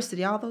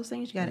 diversity, all those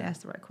things, you got to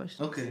ask the right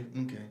questions. Okay,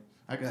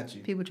 I got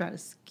you. People try to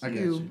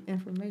skew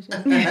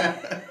information.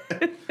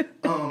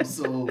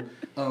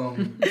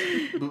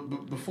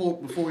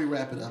 Before we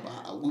wrap it up,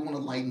 we want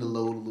to lighten the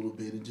load a little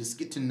bit and just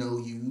get to know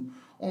you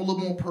on a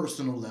little more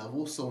personal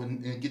level. So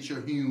and get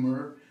your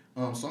humor.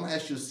 So I'm gonna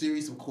ask you a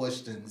series of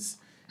questions,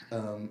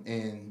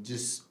 and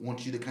just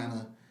want you to kind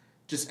of.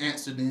 Just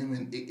answer them,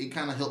 and it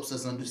kind of helps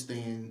us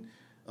understand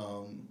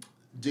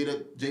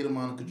Jada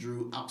Monica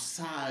Drew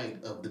outside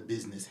of the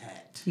business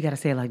hat. You got to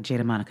say it like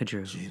Jada Monica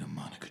Drew. Jada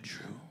Monica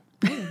Drew.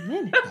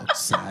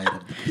 Outside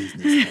of the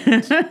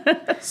business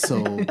hat.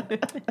 So,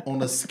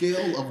 on a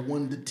scale of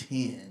 1 to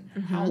 10,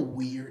 how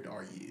weird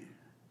are you?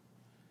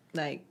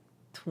 Like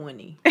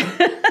 20.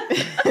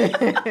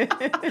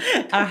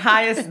 Our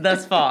highest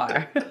thus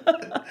far.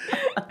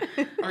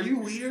 Are you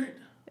weird?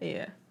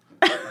 Yeah.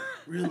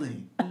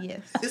 Really?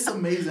 Yes. It's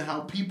amazing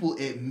how people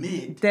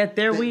admit That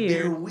they're weird.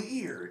 They're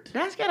weird.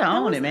 That's got to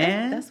own it,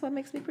 man. That's what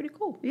makes me pretty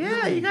cool.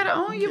 Yeah, you got to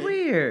own your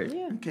weird.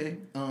 Yeah. Okay.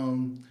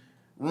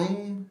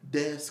 Room,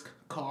 desk,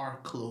 car,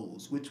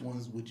 clothes. Which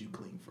ones would you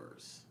clean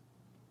first?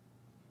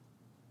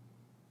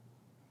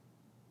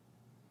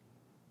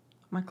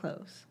 My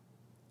clothes.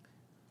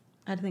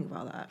 I had to think of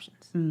all the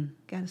options.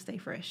 Gotta stay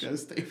fresh. Gotta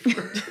stay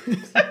fresh.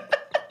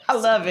 I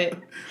love it.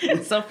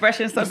 It's so fresh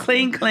and so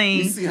clean.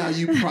 You see how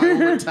you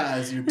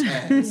prioritize your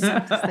tasks.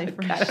 Stay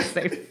fresh. Gotta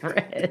stay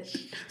fresh.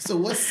 So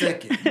what's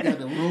second? You got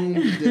the room,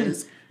 your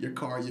desk, your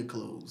car, your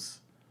clothes.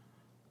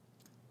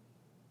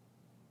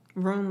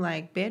 Room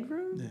like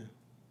bedroom? Yeah.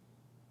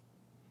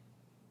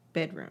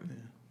 Bedroom.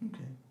 Yeah.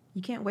 Okay.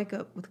 You can't wake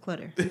up with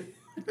clutter.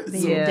 So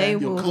Then your day your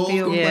will clothes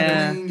feel gonna be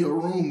Yeah. clean, your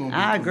room gonna be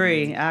I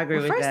agree. clean. I agree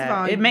with First that. of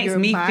all, It makes your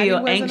me body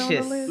feel wasn't on the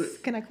anxious.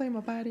 list. Can I clean my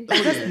body?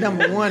 That's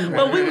number one.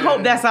 But we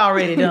hope that's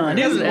already done.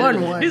 That's These are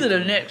one. These are the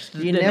next,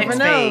 You the never next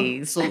know.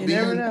 phase. So You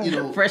never know. being, you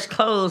know, Fresh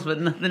clothes,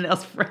 but nothing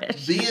else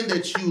fresh. being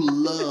that you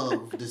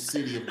love the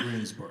city of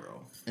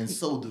Greensboro, and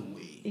so do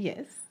we.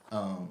 Yes.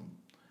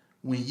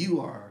 When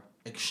you are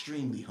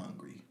extremely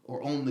hungry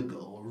or on the go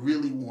or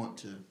really want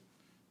to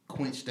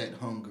quench that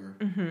hunger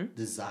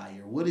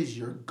desire, what is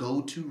your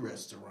go-to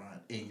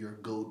restaurant and your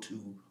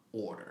go-to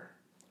order?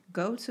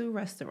 Go-to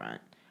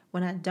restaurant.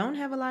 When I don't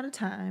have a lot of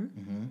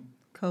time,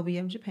 Kobe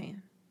of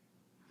Japan.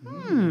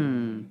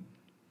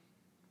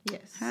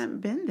 Yes.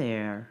 Haven't been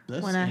there.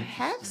 That's When I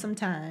interesting. have some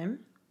time,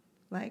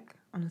 like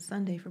on a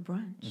Sunday for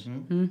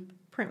brunch,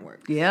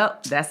 Printworks.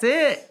 Yep, that's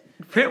it.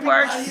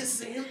 Everybody Printworks. is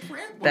saying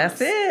Printworks.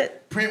 That's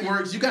it.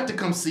 Printworks, you got to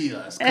come see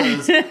us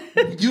because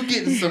you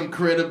getting some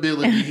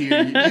credibility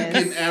here. You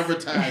getting The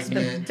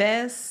advertisement.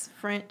 best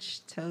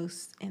French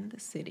toast in the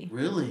city.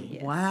 Really?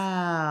 Yes.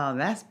 Wow,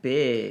 that's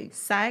big.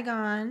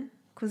 Saigon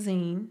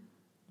cuisine,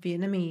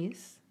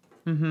 Vietnamese.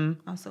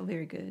 Also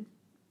very good.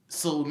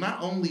 So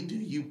not only do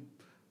you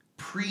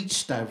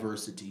preach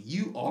diversity,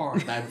 you are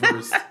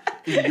diverse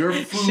in your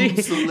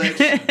food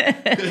selection.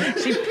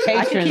 She I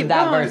patrons can keep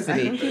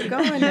diversity. Going. I can keep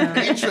going now.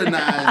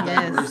 Patronize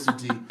Yes.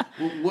 diversity.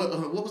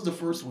 What was the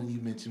first one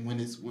you mentioned when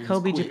it's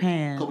Kobe, quick?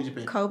 Japan. Kobe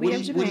Japan. Kobe what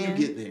of do you, What Japan.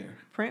 do you get there?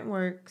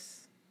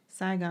 Printworks,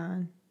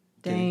 Saigon,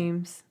 Okay.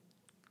 Dames.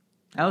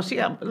 Oh, she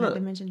got Not to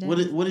look. mention What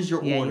Dames. is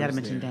your Yeah, order? you gotta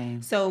mention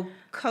Dame. So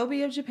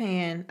Kobe of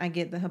Japan, I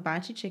get the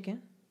hibachi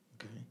chicken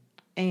Okay.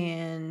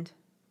 and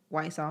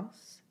white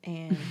sauce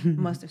and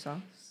mustard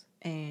sauce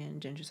and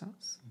ginger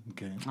sauce.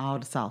 Okay. All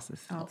the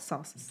sauces. All the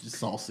sauces. Just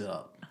sauce it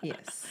up.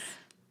 Yes.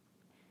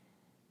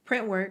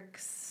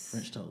 Printworks,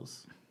 French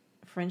toast.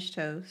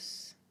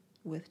 toast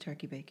with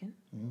turkey bacon.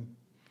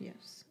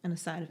 Yes. And a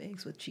side of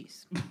eggs with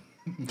cheese.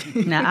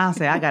 Now I'll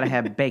say I gotta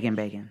have bacon.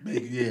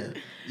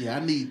 Yeah. I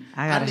need.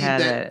 I gotta need have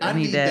that. that. I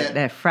need that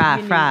You fried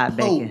need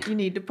bacon. poke. You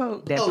need the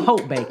poke. That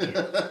poke bacon.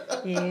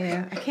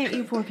 Yeah, I can't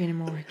eat pork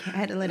anymore. I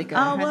had to let it go.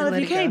 Oh well,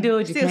 if you can't do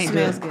it, you Still can't do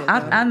smells it. good.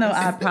 I know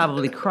I'd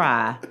probably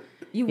cry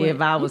You would.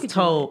 if I You was could do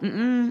told.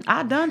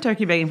 I've done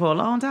turkey bacon for a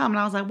long time, and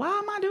I was like, why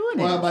am I doing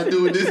Why this? am I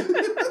doing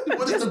this?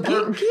 What is the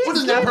purpose? What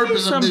is the give me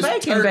purpose some of this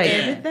bacon, turkey? bacon.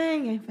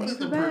 Everything ain't for What is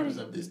the everybody. purpose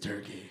of this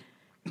turkey?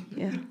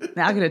 Yeah.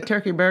 Now I get a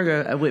turkey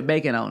burger with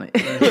bacon on it,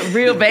 with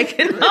real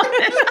bacon on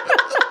it.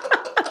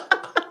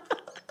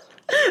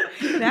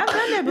 Now, I've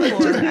done that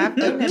before. I've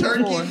done that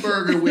Turkey before.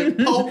 burger with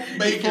poke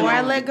bacon. Before I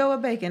on let it. go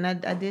of bacon, I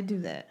did do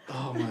that.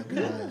 Oh my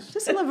gosh.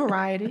 Just a little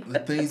variety. The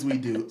things we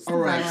do. All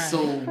right,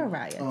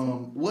 Variety.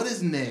 so what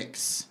is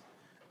next,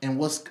 and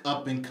what's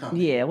up and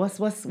coming? Yeah, what's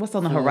on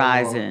the for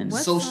horizon?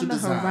 What's Social on the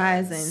Designs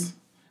horizon?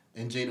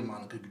 And Jada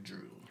Monica Drew.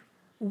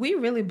 We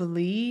really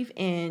believe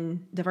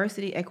in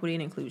diversity, equity,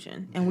 and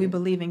inclusion, and we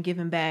believe in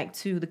giving back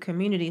to the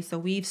community. So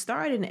we've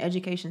started an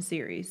education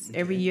series.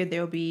 Every year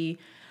there'll be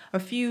a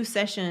few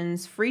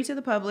sessions free to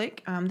the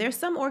public. There's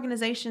some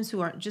organizations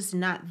who are just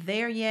not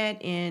there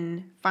yet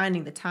in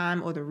finding the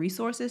time or the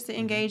resources to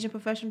engage in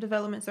professional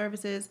development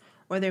services,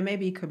 or there may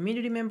be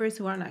community members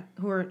who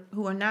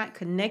are not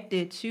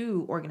connected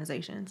to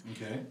organizations.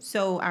 Okay.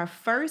 So our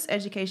first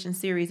education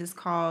series is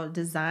called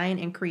Design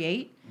and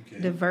Create, Okay.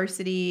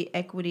 Diversity,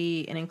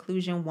 Equity, and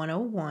Inclusion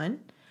 101.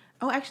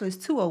 Oh, actually, it's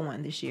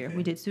 201 this year. Okay.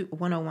 We did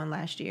 101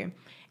 last year.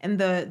 And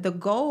the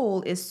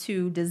goal is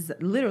to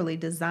literally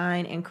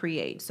design and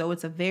create. So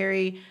it's a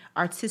very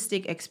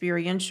artistic,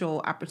 experiential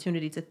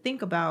opportunity to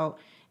think about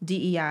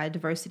DEI,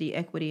 diversity,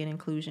 equity, and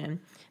inclusion.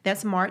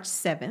 That's March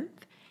 7th.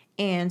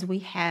 And we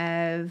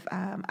have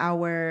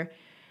our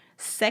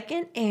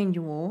second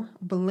annual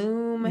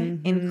Bloom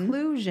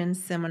Inclusion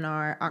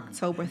Seminar,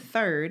 October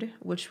 3rd,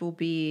 which will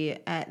be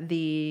at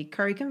the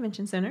Curry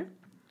Convention Center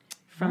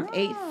from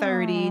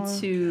 8:30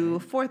 to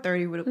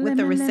 4:30 with the Let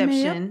me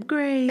reception.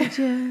 upgrade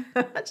you.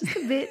 just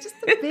a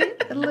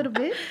bit, a little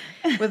bit,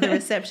 with the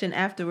reception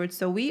afterwards.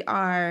 So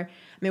we're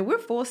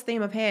full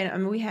steam ahead. I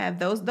mean, we have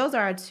those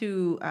are our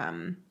two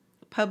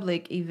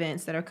public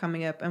events that are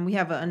coming up, and we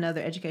have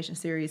another education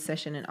series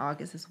session in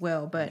August as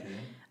well. But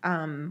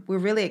we're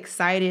really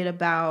excited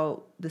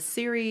about the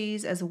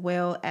series as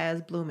well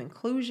as Bloom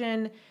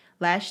Inclusion.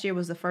 Last year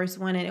was the first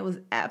one, and it was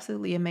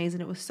absolutely amazing.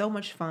 It was so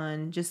much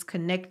fun, just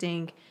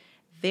connecting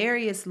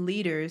various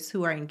leaders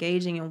who are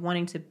engaging and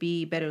wanting to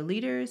be better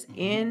leaders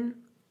in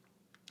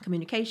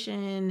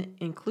communication,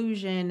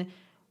 inclusion,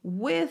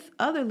 with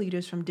other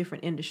leaders from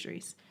different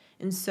industries.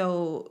 And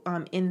so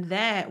in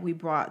that, we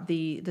brought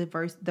the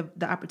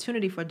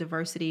opportunity for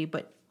diversity,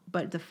 but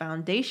the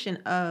foundation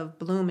of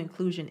Bloom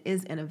Inclusion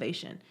is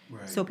innovation.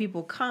 Right. So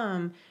people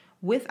come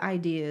with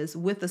ideas,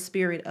 with the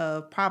spirit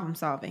of problem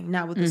solving,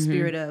 not with the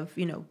spirit of,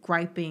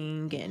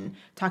 griping and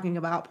talking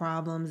about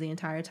problems the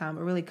entire time,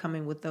 but really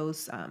coming with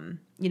those,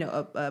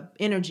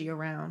 energy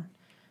around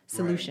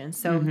solutions.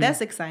 Right. So that's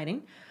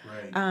exciting.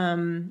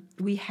 Right.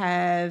 We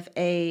have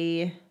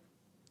do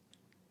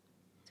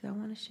I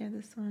want to share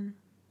this one?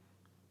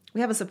 We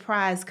have a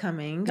surprise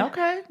coming.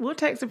 Okay, we'll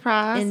take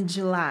surprise. In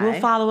July.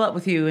 We'll follow up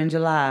with you in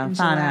July and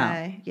find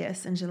out.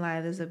 Yes, in July.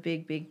 There's a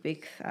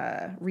big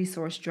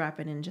resource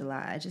dropping in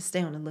July. Just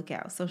stay on the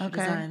lookout.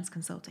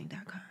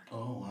 SocialDesignsConsulting.com.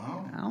 Oh,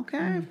 wow.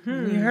 Okay.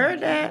 You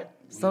heard that?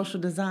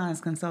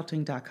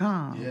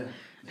 SocialDesignsConsulting.com. Yeah.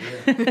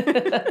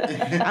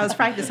 I was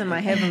practicing my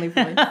heavenly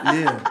voice.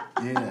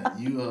 Yeah.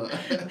 You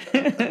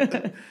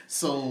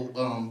so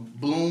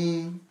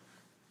Bloom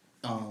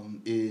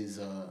is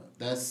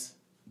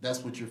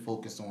that's what you're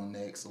focused on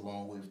next,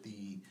 along with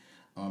the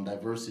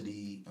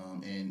diversity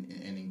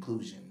and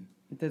inclusion.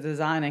 The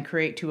Design and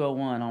Create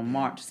 201 on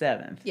March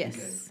 7th. Yes.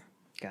 Okay.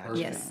 Gotcha. Perfect.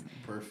 Yes.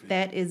 Perfect.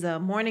 That is a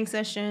morning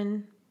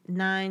session,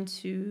 9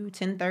 to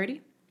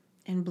 10:30,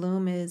 and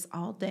Bloom is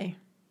all day.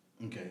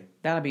 Okay.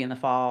 That'll be in the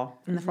fall.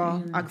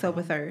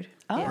 October 3rd.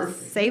 Oh, yes.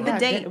 perfect. Save the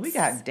dates. We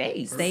got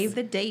dates. Save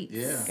the dates.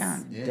 Yeah.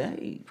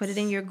 Dates. Put it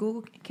in your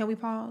Google. Can we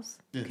pause?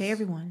 Yes. Okay,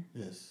 everyone.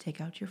 Yes. Take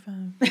out your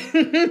phone.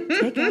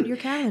 Take out your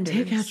calendars.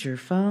 Take out your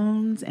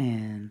phones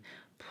and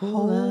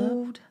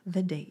hold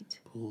the date.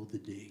 Pull the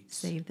dates.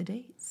 Save the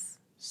dates.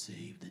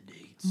 Save the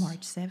dates.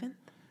 March 7th.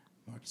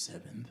 March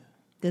 7th.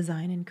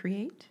 Design and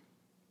Create.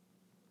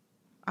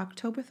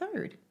 October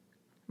 3rd.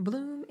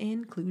 Bloom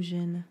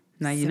Inclusion.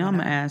 Now, I'm going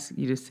to ask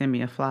you to send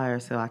me a flyer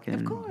so I can...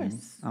 Of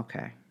course.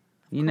 Okay.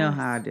 You know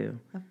how I do.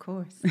 Of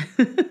course.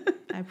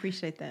 I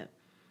appreciate that.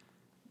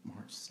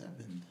 March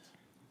 7th.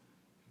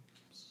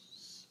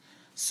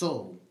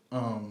 So,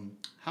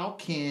 how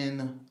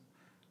can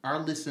our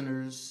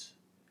listeners,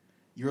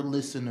 your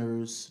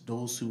listeners,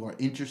 those who are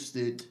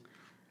interested,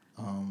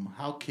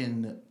 how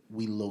can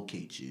we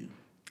locate you?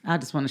 I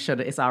just want to show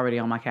that it's already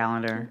on my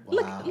calendar.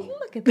 Wow.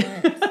 Look at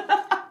that.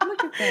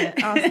 Look at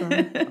that. Awesome.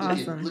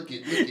 Look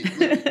at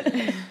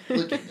that.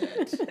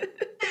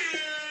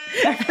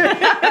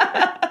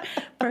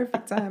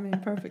 Perfect timing.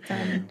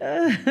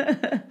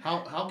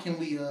 How can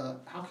we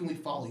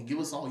follow you? Give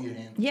us all your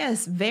handles.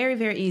 Yes, very,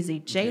 very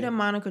easy. Jada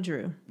Monica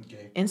Drew.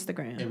 Okay.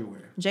 Instagram.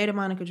 Everywhere. Jada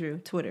Monica Drew.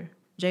 Twitter.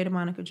 Jada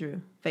Monica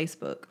Drew.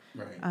 Facebook.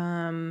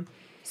 Right.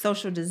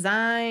 Social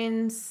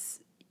Designs.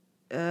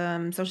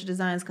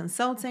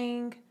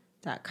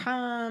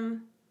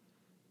 SocialDesignsConsulting.com.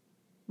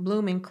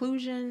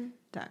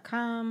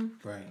 BloomInclusion.com.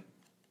 Right.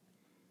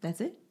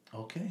 That's it.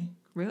 Okay.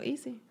 Real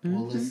easy.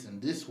 Well, listen,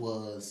 this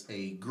was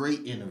a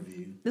great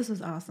interview. This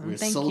was awesome. We're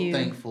Thank so you.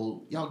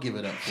 thankful. Y'all give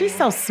it up for She's her.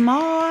 so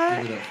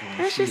smart. Give it up for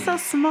her. And she's so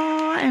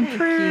smart and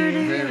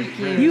pretty. Very,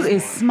 very You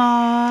is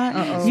smart.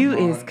 Uh-oh. You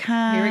Smart. is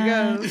kind. Here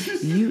we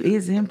go. You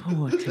is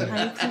important.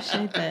 I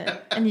appreciate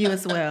that. And you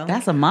as well.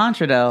 That's a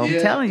mantra, though.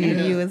 I'm telling you.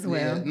 And you as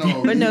well.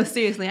 Yeah. But no,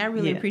 seriously, I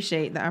really Yeah.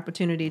 appreciate the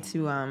opportunity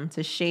to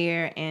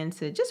share and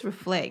to just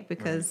reflect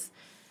because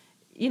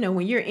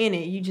when you're in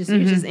it, you're just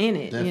in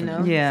it,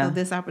 Definitely. Yeah. So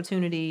this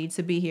opportunity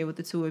to be here with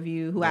the two of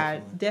you, who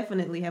I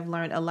definitely have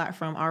learned a lot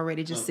from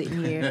already just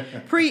sitting here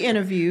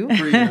pre-interview.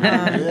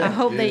 I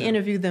hope they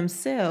interview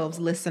themselves,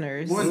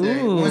 listeners. One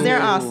day. Ooh. One They're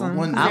day. awesome.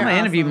 One day. I'm gonna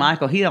interview awesome.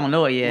 Michael. He don't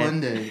know it yet.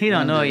 One day. He don't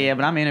One know day. it yet,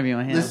 but I'm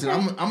interviewing him. Listen,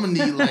 I'm gonna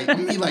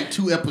need like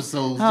 2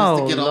 episodes just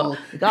Oh, to get all Lord.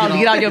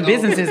 Get all your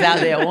businesses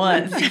out there at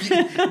once.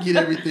 get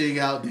everything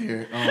out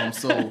there.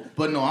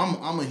 But no,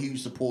 I'm a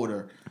huge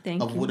supporter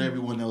Thank of you. what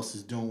everyone else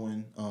is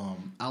doing.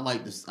 I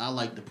like this. I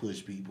like to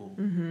push people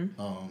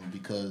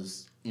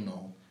because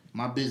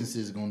my business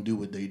is gonna do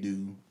what they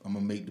do. I'm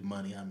gonna make the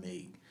money I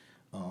make.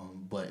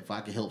 But if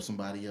I can help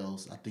somebody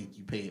else, I think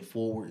you pay it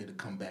forward, it'll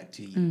come back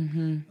to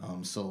you.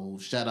 So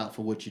shout out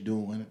for what you're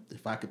doing.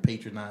 If I could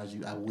patronize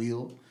you, I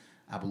will.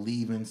 I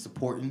believe in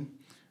supporting,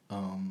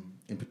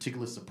 in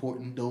particular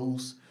supporting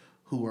those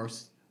who are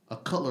a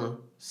color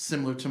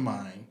similar to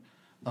mine.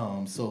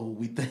 So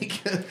we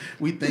thank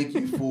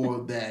you for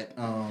that.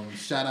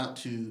 Shout out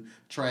to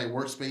Triad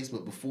Workspace.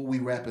 But before we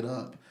wrap it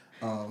up,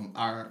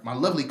 my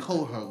lovely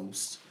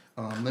co-host.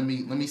 Let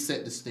me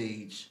set the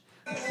stage.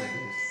 Let's say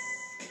this.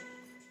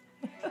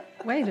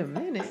 Wait a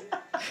minute.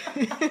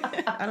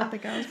 I don't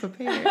think I was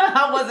prepared.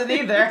 I wasn't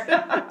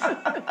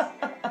either.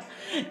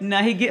 No,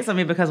 he gets on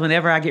me because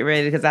whenever I get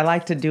ready, because I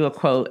like to do a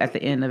quote at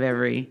the end of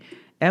every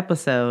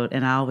episode,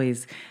 and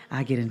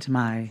I get into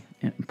my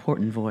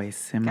important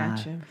voice and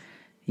Gotcha.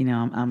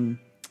 I'm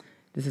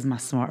this is my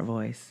smart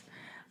voice.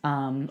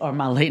 Or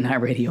my late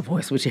night radio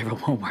voice, whichever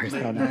one works. I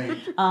don't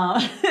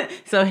know.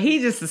 So he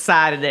just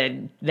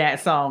decided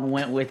that song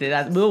went with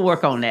it. We'll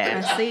work on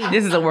that. I see.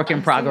 This is a work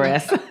in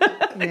progress.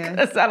 Yeah.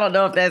 'Cause I don't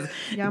know if that's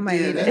Y'all might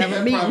need to have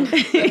a meeting.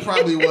 That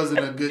probably wasn't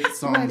a good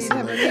song. Might need to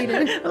have a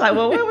selection. meeting. like,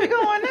 well, where are we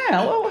going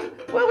now?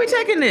 Where are we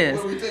taking this?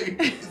 Where we taking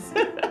this?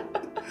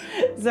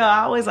 So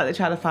I always like to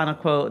try to find a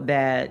quote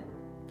that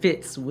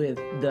fits with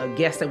the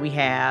guests that we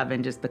have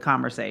and just the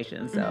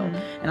conversation. So,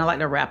 and I like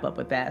to wrap up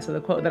with that. So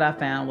the quote that I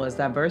found was,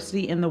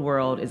 diversity in the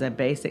world is a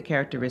basic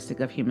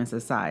characteristic of human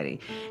society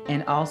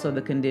and also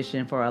the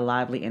condition for a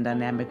lively and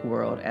dynamic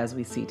world as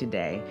we see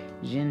today.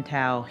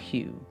 Jintao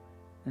Hu.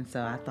 And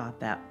so I thought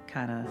that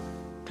kind of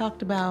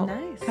talked about,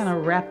 Nice. kind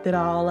of wrapped it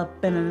all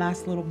up in a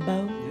nice little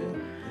bow.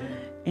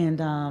 And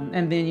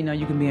then,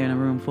 you can be in a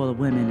room full of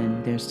women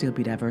and there still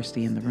be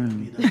diversity in the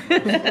room.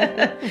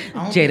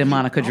 Jada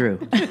Monica Drew.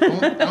 I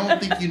don't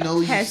think you know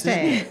you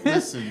said Hashtag. that.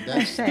 Listen,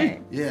 that's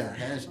Hashtag. yeah,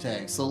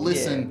 hashtag. So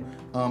listen,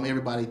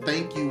 everybody,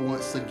 thank you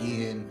once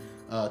again.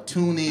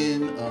 Tune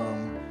in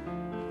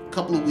a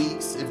couple of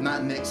weeks, if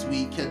not next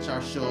week. Catch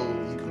our show.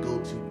 You can go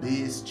to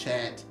Biz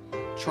Chat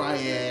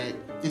Triad,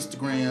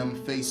 Instagram,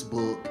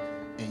 Facebook,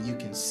 and you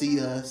can see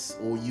us,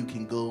 or you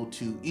can go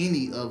to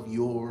any of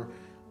your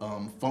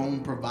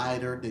phone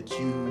provider that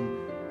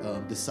you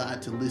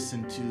decide to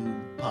listen to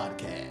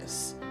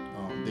podcasts.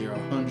 There are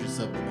hundreds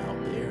of them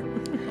out there.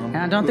 And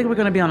I don't think we're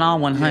going to be on all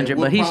 100,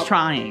 but he's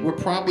trying. We're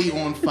probably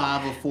on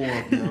 5 or 4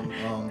 of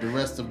them. The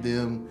rest of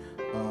them,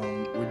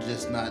 we're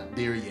just not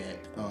there yet.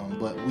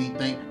 But we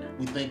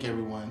thank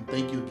everyone.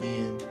 Thank you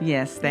again.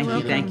 Yes, thank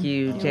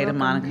you, You're Jada welcome.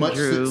 Monica Much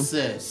Drew.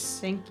 success.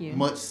 Thank you.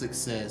 Much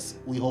success.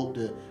 We hope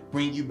to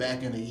bring you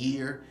back in a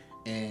year,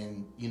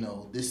 and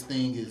this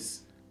thing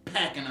is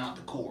packing out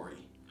the Corey.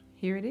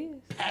 Here it is.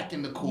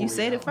 Packing the Corey. You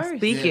said it out. first.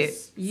 Speak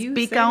Yes. it. You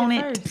Speak said on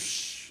it it.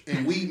 first.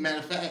 And matter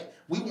of fact,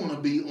 we want to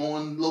be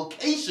on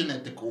location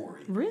at the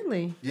Corey.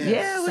 Really? Yes.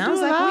 Yeah, we'll Sounds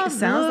do a like live- we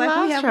sounds do a like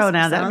we live have show a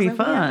now. That'd be sounds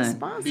like we have a fun.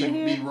 sponsor be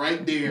here.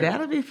 right there.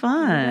 That'll be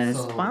fun.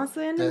 So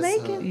Sponsor in the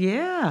that's, making.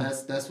 Yeah.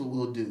 That's what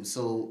we'll do.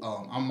 So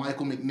I'm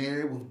Michael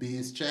McNair with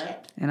Biz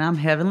Chat. And I'm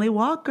Heavenly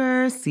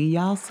Walker. See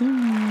y'all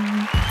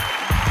soon.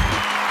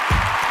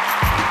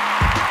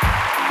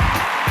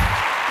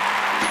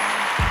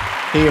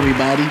 Hey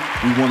everybody,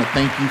 we want to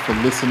thank you for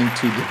listening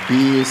to the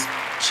Biz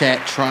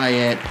Chat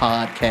Triad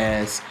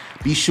podcast.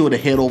 Be sure to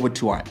head over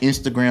to our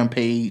Instagram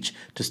page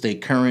to stay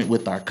current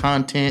with our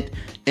content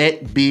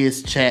at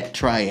Biz Chat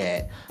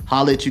Triad.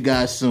 Holla at you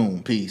guys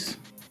soon. Peace.